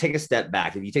if you take a step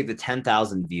back, if you take the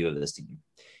 10,000 view of this team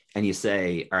and you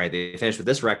say, all right, they finished with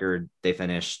this record. They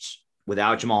finished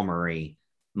without Jamal Murray.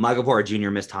 Michael Porter Jr.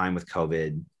 missed time with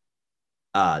COVID.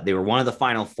 They were one of the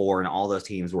final four, and all those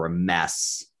teams were a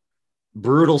mess.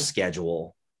 Brutal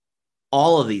schedule.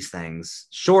 All of these things,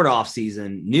 short off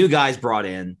season, new guys brought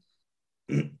in,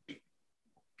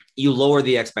 you lower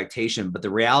the expectation. But the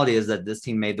reality is that this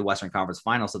team made the Western Conference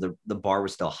Finals, so the bar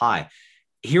was still high.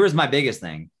 Here is my biggest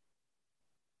thing.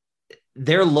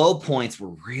 Their low points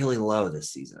were really low this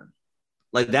season.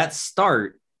 Like that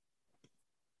start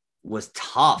was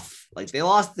tough. Like they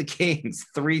lost the Kings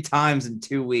 3 times in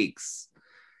 2 weeks.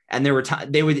 And there were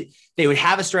they would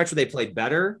have a stretch where they played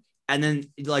better. And then,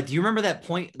 like, do you remember that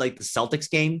point, like the Celtics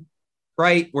game,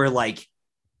 right? Where, like,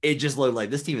 it just looked like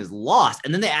this team is lost.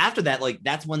 And then after that, like,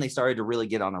 that's when they started to really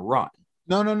get on a run.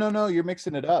 No. You're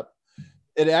mixing it up.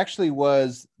 It actually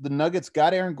was the Nuggets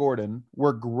got Aaron Gordon,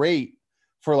 were great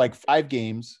for like 5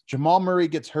 games. Jamal Murray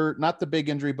gets hurt, not the big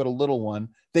injury, but a little one.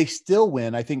 They still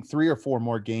win, I think, 3 or 4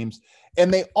 more games.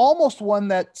 And they almost won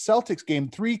that Celtics game.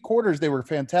 3 quarters, they were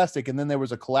fantastic. And then there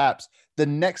was a collapse. The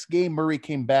next game, Murray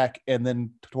came back and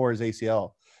then tore his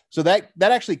ACL. So that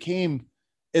actually came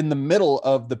in the middle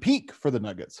of the peak for the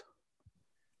Nuggets.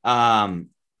 I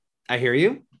hear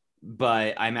you,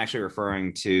 but I'm actually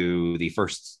referring to the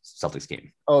first Celtics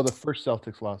game. Oh, the first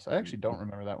Celtics loss. I actually don't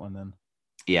remember that one then.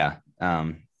 Yeah.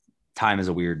 Time is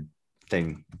a weird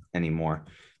thing anymore.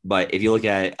 But if you look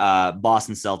at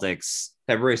Boston Celtics,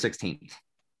 February 16th,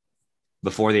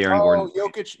 before the Aaron Gordon.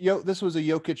 Jokic. This was a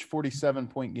Jokic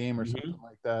 47-point game or something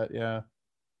like that. Yeah.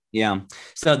 Yeah.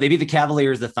 So they beat the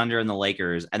Cavaliers, the Thunder, and the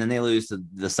Lakers, and then they lose to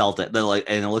the Celtics.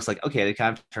 And it looks like, okay, they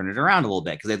kind of turned it around a little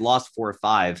bit because they'd lost 4 or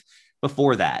 5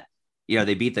 before that.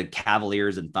 They beat the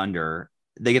Cavaliers and Thunder.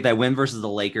 They get that win versus the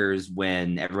Lakers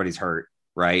when everybody's hurt,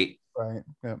 right? Right.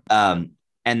 Yeah.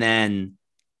 And then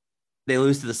they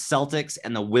lose to the Celtics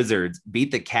and the Wizards,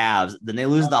 beat the Cavs. Then they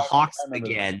lose to the Hawks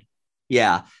again. That.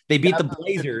 Yeah. They beat the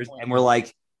Blazers and we're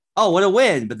like, oh, what a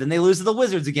win. But then they lose to the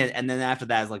Wizards again. And then after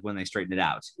that is like when they straighten it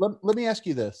out. Let me ask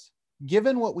you this.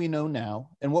 Given what we know now,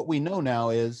 and what we know now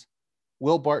is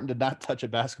Will Barton did not touch a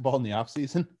basketball in the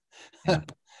offseason. Yeah.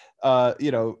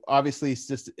 Obviously it's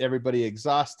just everybody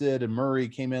exhausted and Murray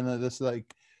came in. Does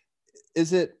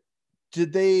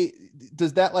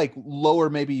that like lower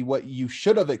maybe what you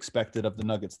should have expected of the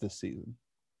Nuggets this season?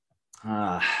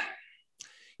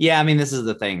 Yeah, I mean, this is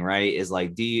the thing, right? Is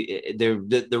like,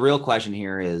 the real question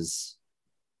here is,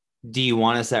 do you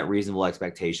want to set reasonable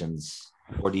expectations,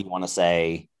 or do you want to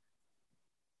say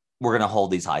we're going to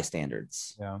hold these high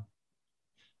standards? Yeah.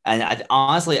 And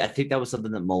honestly, I think that was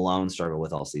something that Malone struggled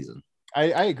with all season. I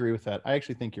agree with that. I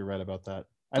actually think you're right about that.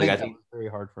 I think that was very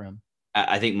hard for him.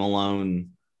 I think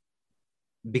Malone,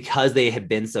 because they had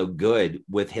been so good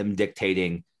with him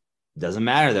dictating, doesn't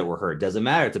matter that we're hurt. Doesn't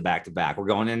matter. It's a back-to-back. We're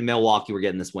going into Milwaukee. We're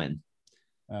getting this win.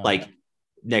 Like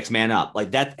next man up.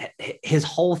 Like that. His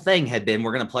whole thing had been,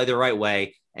 we're going to play the right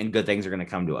way and good things are going to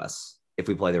come to us if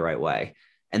we play the right way.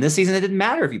 And this season, it didn't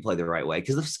matter if you played the right way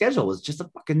because the schedule was just a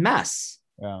fucking mess.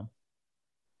 Yeah.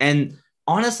 And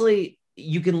honestly,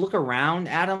 you can look around,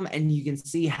 Adam, and you can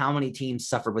see how many teams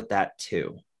suffered with that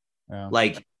too. Yeah.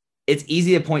 Like, it's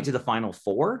easy to point to the Final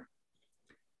Four,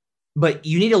 But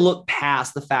you need to look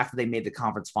past the fact that they made the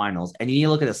conference finals, and you need to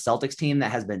look at a Celtics team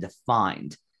that has been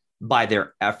defined by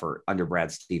their effort under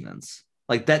Brad Stevens.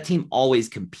 Like that team always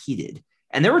competed.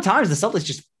 And there were times the Celtics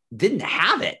just didn't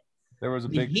have it. There was a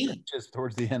big heat just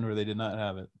towards the end where they did not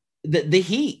have it. The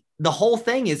heat, the whole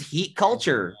thing is heat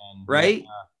culture, right?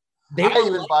 Yeah. I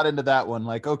even bought into that one.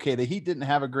 Like, okay, the Heat didn't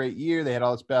have a great year. They had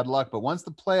all this bad luck. But once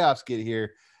the playoffs get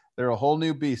here, they're a whole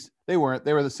new beast. They weren't.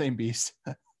 They were the same beast.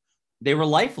 They were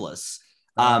lifeless.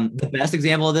 The best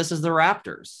example of this is the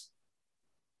Raptors,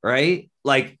 right?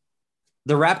 Like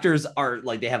the Raptors are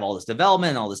like, they have all this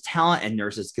development and all this talent, and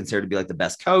Nurse is considered to be like the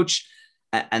best coach.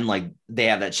 And like they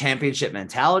have that championship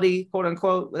mentality, quote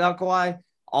unquote, without Kawhi,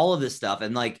 all of this stuff.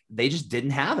 And like, they just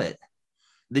didn't have it.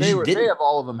 They have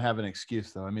all of them have an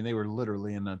excuse though. I mean, they were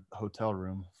literally in a hotel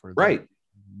room for that. Right.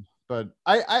 But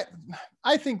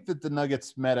I think that the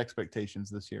Nuggets met expectations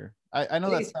this year. I know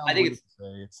that sounds weird to say.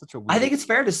 It's such a weird. I think it's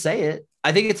fair to say it.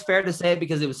 I think it's fair to say it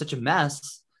because it was such a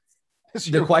mess.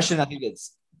 The question I think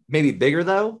it's maybe bigger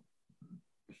though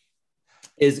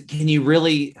is, can you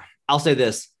really, I'll say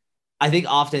this. I think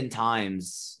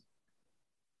oftentimes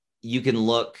you can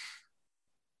look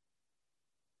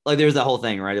like there's that whole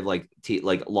thing, right? Of like,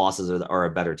 like losses are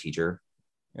a better teacher.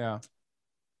 Yeah.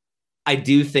 I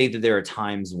do think that there are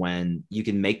times when you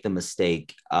can make the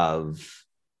mistake of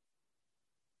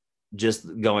just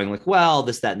going like, well,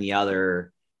 this, that, and the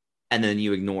other, and then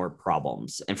you ignore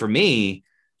problems. And for me,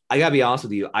 I gotta be honest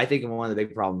with you, I think one of the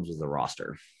big problems was the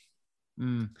roster.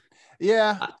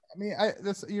 Yeah. I mean,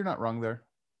 you're not wrong there.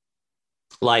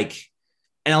 Like,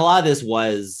 and a lot of this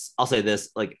was, I'll say this,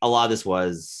 like a lot of this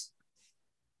was,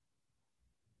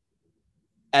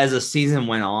 as the season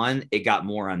went on, it got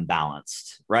more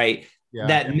unbalanced, right? Yeah.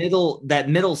 That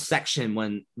middle section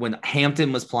when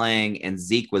Hampton was playing and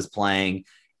Zeke was playing,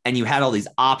 and you had all these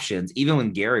options, even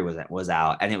when Gary was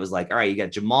out, and it was like, all right, you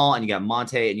got Jamal and you got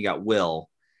Monte and you got Will,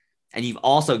 and you've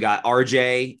also got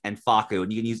RJ and Facu,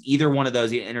 and you can use either one of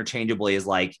those interchangeably as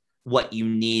like what you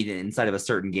need inside of a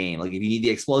certain game. Like if you need the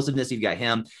explosiveness, you've got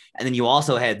him, and then you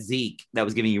also had Zeke that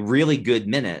was giving you really good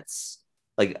minutes.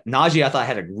 Like Najee, I thought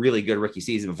had a really good rookie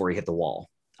season before he hit the wall.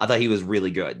 I thought he was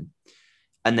really good.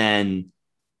 And then,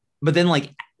 but then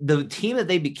like the team that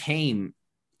they became,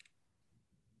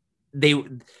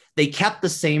 they kept the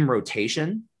same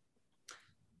rotation.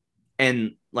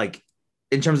 And like,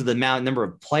 in terms of the number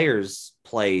of players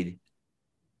played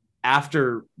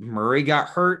after Murray got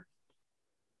hurt,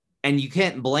 and you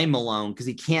can't blame Malone because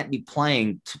he can't be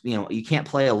playing, you can't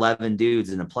play 11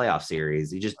 dudes in a playoff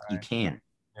series. You can't.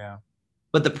 Yeah.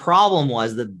 But the problem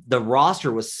was that the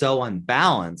roster was so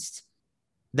unbalanced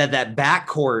that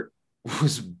backcourt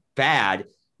was bad,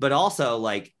 but also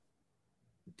like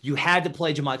you had to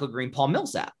play JaMychal Green, Paul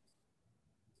Millsap.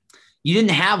 You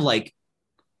didn't have like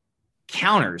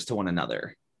counters to one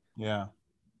another. Yeah.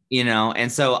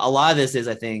 And so a lot of this is,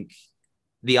 I think,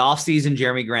 the offseason,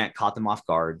 Jeremy Grant caught them off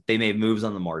guard. They made moves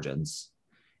on the margins.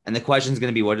 And the question is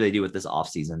going to be, what do they do with this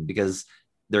offseason? Because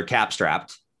they're cap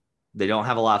strapped. They don't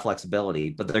have a lot of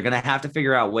flexibility, but they're going to have to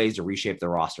figure out ways to reshape the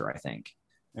roster, I think.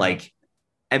 Yeah. Like,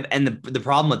 and the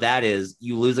problem with that is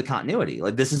you lose the continuity.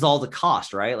 Like, this is all the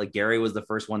cost, right? Like, Gary was the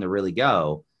first one to really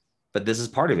go, but this is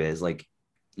part of it, is like,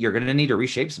 you're going to need to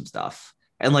reshape some stuff.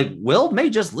 And like, Will may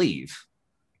just leave.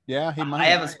 Yeah, he might. I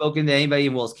haven't spoken to anybody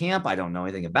in Will's camp. I don't know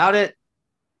anything about it,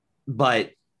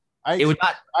 but I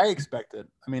expect it.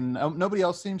 I mean, nobody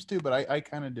else seems to, but I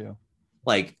kind of do.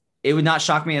 Like, it would not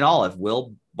shock me at all if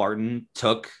Will Barton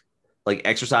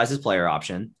exercised his player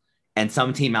option, and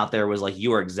some team out there was like,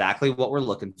 you are exactly what we're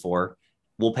looking for.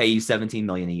 We'll pay you $17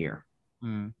 million a year.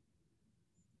 You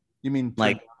mean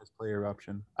like his player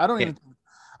option? I don't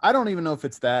even know if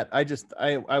it's that.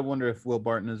 I wonder if Will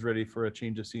Barton is ready for a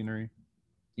change of scenery.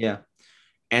 Yeah.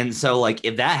 And so like,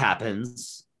 if that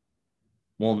happens,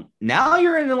 well, now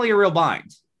you're in like a real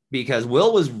bind, because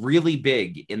Will was really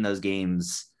big in those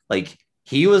games. Like,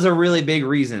 he was a really big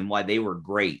reason why they were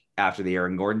great after the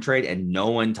Aaron Gordon trade, and no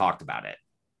one talked about it.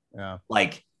 Yeah.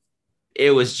 Like,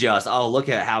 it was just, oh, look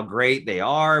at how great they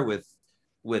are with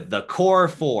the core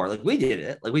four. Like, we did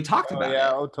it. Like, we talked about it.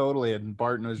 Yeah, totally. And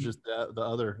Barton was just the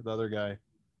other guy,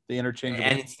 the interchangeable.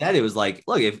 And instead it was like,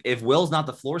 look, if Will's not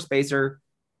the floor spacer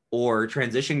or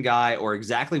transition guy or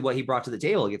exactly what he brought to the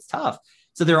table, it gets tough.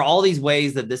 So there are all these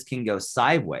ways that this can go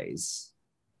sideways.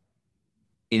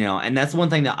 And that's one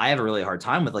thing that I have a really hard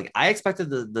time with. Like, I expected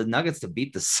the Nuggets to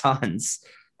beat the Suns,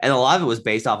 and a lot of it was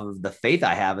based off of the faith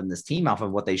I have in this team, off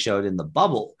of what they showed in the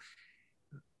bubble.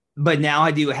 But now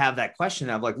I do have that question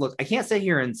of like, look, I can't sit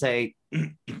here and say,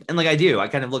 and like I do, I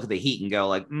kind of look at the Heat and go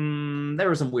like, there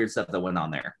was some weird stuff that went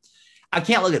on there. I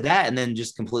can't look at that and then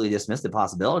just completely dismiss the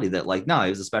possibility that, like, no, it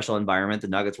was a special environment. The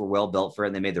Nuggets were well built for it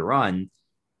and they made the run.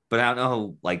 But I don't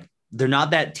know, like, they're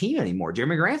not that team anymore.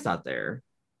 Jeremy Grant's not there.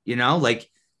 Like,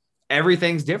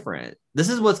 everything's different. This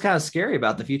is what's kind of scary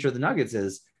about the future of the Nuggets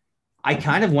is I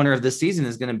kind of wonder if this season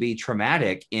is going to be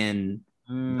traumatic in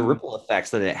the ripple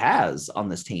effects that it has on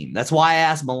this team. That's why I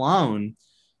asked Malone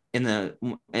in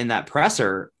that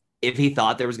presser if he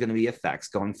thought there was going to be effects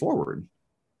going forward.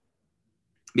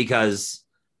 Because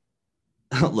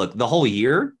look, the whole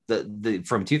year,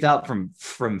 from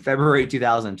February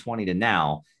 2020 to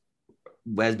now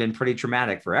has been pretty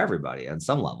traumatic for everybody on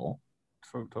some level.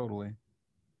 Totally.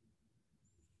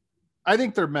 I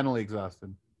think they're mentally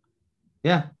exhausted.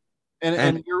 Yeah.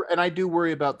 And I do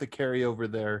worry about the carryover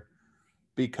there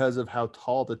because of how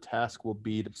tall the task will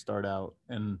be to start out.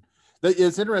 And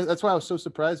it's interesting. That's why I was so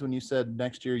surprised when you said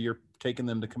next year you're taking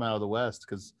them to come out of the West,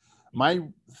 because my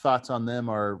thoughts on them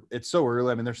are it's so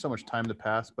early. I mean, there's so much time to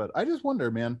pass, but I just wonder,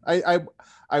 man.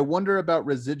 I wonder about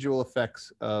residual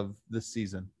effects of this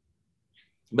season.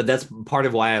 But that's part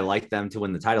of why I like them to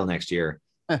win the title next year.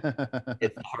 It's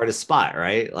the hardest spot,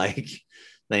 right? Like,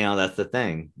 that's the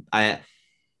thing. I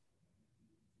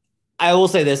will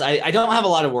say this. I don't have a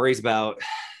lot of worries about,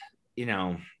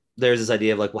 there's this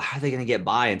idea of like, well, how are they going to get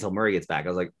by until Murray gets back? I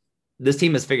was like, this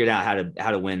team has figured out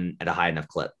how to win at a high enough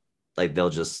clip. Like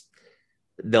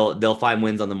they'll find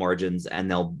wins on the margins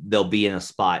and they'll be in a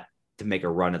spot to make a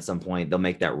run at some point. They'll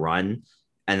make that run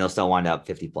and they'll still wind up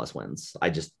 50 plus wins.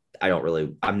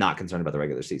 I'm not concerned about the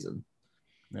regular season.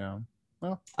 Yeah.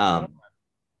 Well,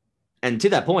 and to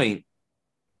that point,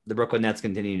 the Brooklyn Nets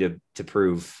continue to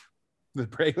prove the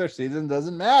regular season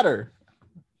doesn't matter.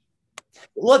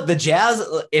 Look, the Jazz,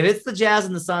 if it's the Jazz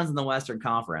and the Suns in the Western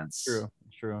Conference.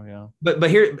 True, yeah. But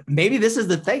here, maybe this is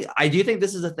the thing. I do think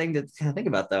this is a thing to kind of think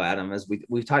about, though, Adam, as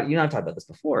we've talked, I've talked about this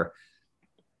before.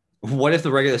 What if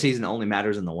the regular season only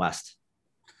matters in the West?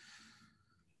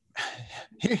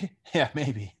 Yeah,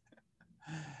 maybe.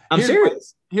 I'm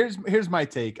serious. Here's my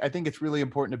take. I think it's really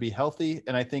important to be healthy,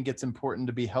 and I think it's important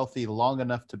to be healthy long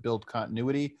enough to build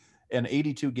continuity. And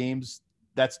 82 games,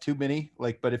 that's too many.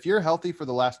 But if you're healthy for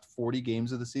the last 40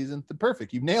 games of the season, then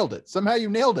perfect. You've nailed it. Somehow you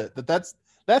nailed it. That's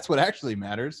what actually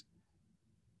matters.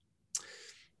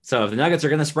 So if the Nuggets are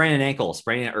going to sprain an ankle,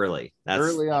 sprain it early.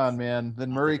 Early on, man.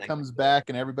 Then Murray comes back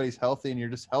and everybody's healthy, and you're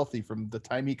just healthy from the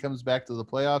time he comes back to the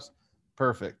playoffs.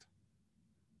 Perfect.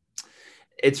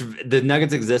 The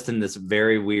Nuggets exist in this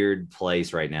very weird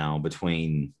place right now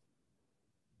between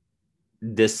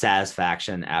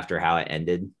dissatisfaction after how it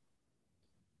ended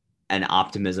and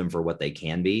optimism for what they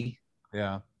can be.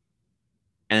 Yeah.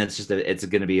 And it's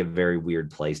going to be a very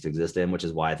weird place to exist in, which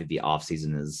is why I think the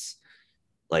offseason is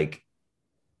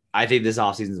I think this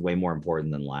offseason is way more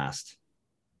important than last.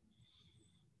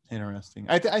 Interesting.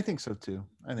 I think so too.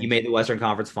 You made the Western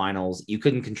Conference Finals. You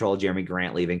couldn't control Jeremy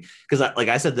Grant leaving. Because like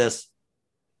I said this,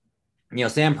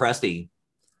 Sam Presti,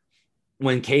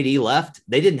 when KD left,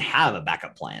 they didn't have a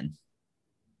backup plan.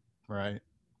 Right.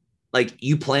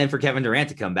 You plan for Kevin Durant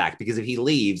to come back, because if he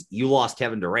leaves, you lost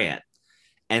Kevin Durant.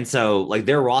 And so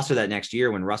their roster that next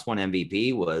year when Russ won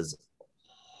MVP was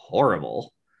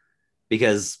horrible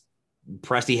because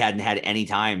Presti hadn't had any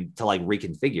time to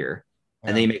reconfigure.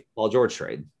 And then you make the Paul George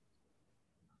trade.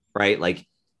 Right?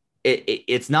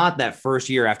 It's not that first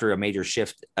year after a major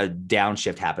shift, a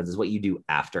downshift happens, is what you do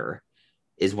after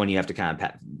is when you have to kind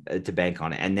of to bank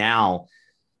on it. And now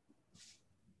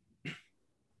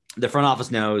the front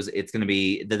office knows it's going to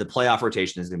be the playoff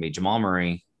rotation is going to be Jamal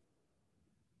Murray,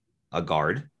 a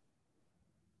guard,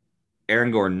 Aaron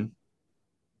Gordon,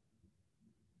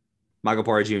 Michael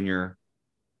Porter Jr.,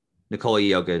 Nikola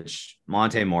Jokic,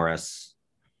 Monte Morris,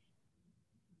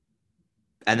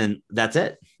 and then that's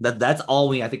it. That's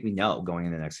all I think we know going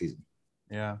into next season.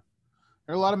 Yeah.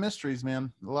 There are a lot of mysteries,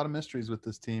 man. A lot of mysteries with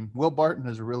this team. Will Barton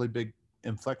is a really big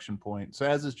inflection point. So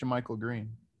as is JaMychal Green.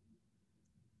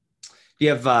 Do you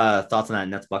have thoughts on that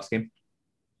Nets Bucks game?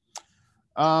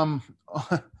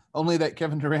 Only that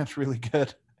Kevin Durant's really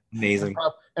good. Amazing.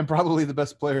 And probably the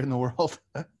best player in the world.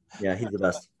 Yeah, he's the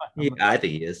best. I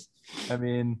think he is. I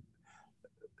mean,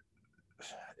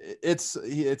 it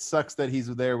sucks that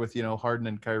he's there with, Harden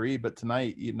and Kyrie, but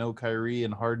tonight, Kyrie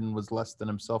and Harden was less than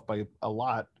himself by a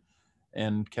lot.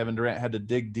 And Kevin Durant had to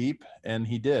dig deep, and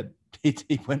he did.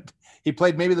 He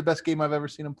played maybe the best game I've ever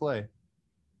seen him play.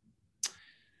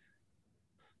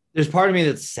 There's part of me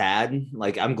that's sad.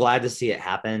 I'm glad to see it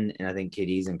happen. And I think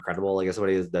KD's incredible. Like,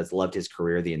 somebody that's loved his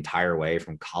career the entire way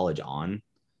from college on.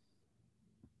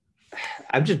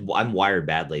 I'm wired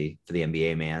badly for the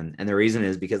NBA, man. And the reason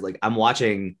is because I'm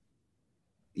watching,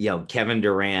 Kevin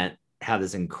Durant have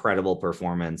this incredible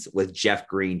performance with Jeff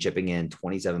Green chipping in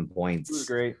 27 points. He was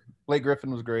great. Blake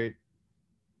Griffin was great.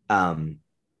 And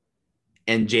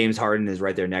James Harden is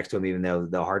right there next to him, even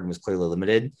though Harden was clearly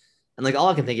limited. And like all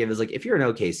I can think of is like if you're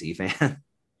an OKC fan,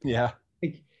 yeah,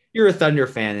 like, you're a Thunder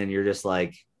fan, and you're just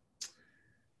like,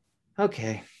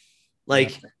 okay,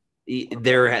 like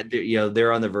they're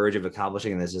on the verge of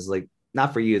accomplishing this. Just like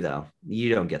not for you though.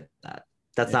 You don't get that.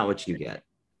 That's not what you get.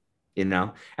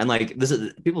 And like this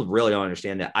is people really don't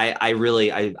understand it.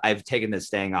 I've taken this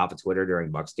staying off of Twitter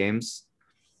during Bucks games,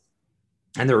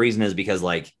 and the reason is because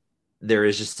like there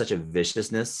is just such a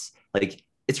viciousness. Like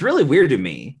it's really weird to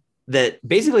me that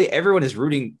basically everyone is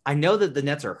rooting. I know that the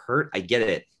Nets are hurt. I get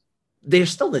it. They're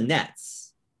still the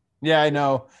Nets. Yeah, I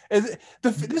know. This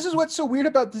is what's so weird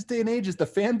about this day and age is the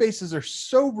fan bases are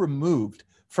so removed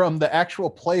from the actual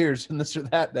players and this or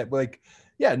that like,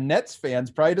 yeah, Nets fans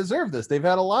probably deserve this. They've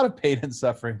had a lot of pain and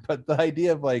suffering, but the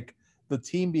idea of like the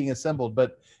team being assembled,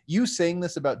 but you saying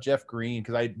this about Jeff Green,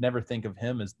 because I never think of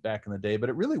him as back in the day, but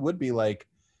it really would be like,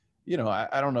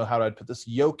 I don't know how I'd put this,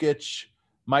 Jokic,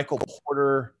 Michael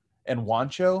Porter, and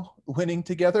Juancho winning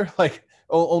together, like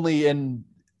only in,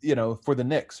 for the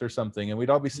Knicks or something. And we'd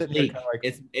all be sitting here kind of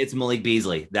like, it's Malik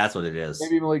Beasley. That's what it is.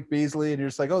 Maybe Malik Beasley. And you're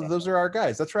just like, oh, those are our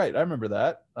guys. That's right. I remember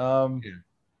that. Oh,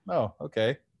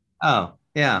 okay. Oh,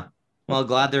 yeah. Well,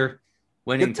 glad they're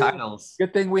winning titles.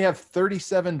 Good thing we have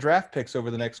 37 draft picks over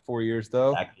the next 4 years,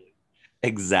 though.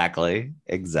 Exactly.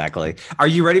 Are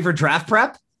you ready for draft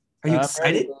prep? Are you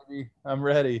excited? Ready, I'm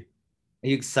ready. Are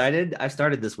you excited? I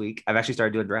started this week. I've actually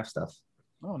started doing draft stuff.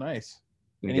 Oh, nice.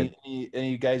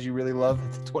 Any guys you really love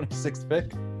at the 26th pick?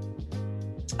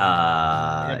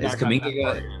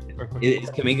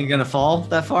 Is Kuminga gonna fall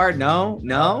that far? No.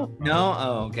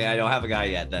 Oh, okay. I don't have a guy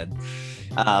yet then.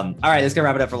 All right, let's go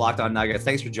wrap it up for Locked On Nuggets.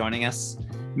 Thanks for joining us.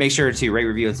 Make sure to rate,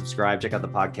 review, and subscribe. Check out the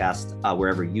podcast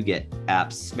wherever you get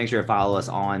apps. Make sure to follow us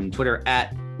on Twitter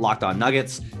at Locked On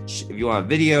Nuggets. If you want a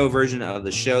video version of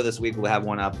the show this week, we'll have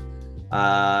one up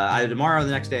either tomorrow or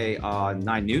the next day on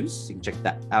 9 News. You can check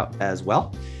that out as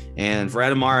well. And for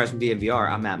Adam Morris from DNVR,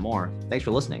 I'm Matt Moore. Thanks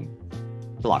for listening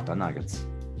to Locked On Nuggets.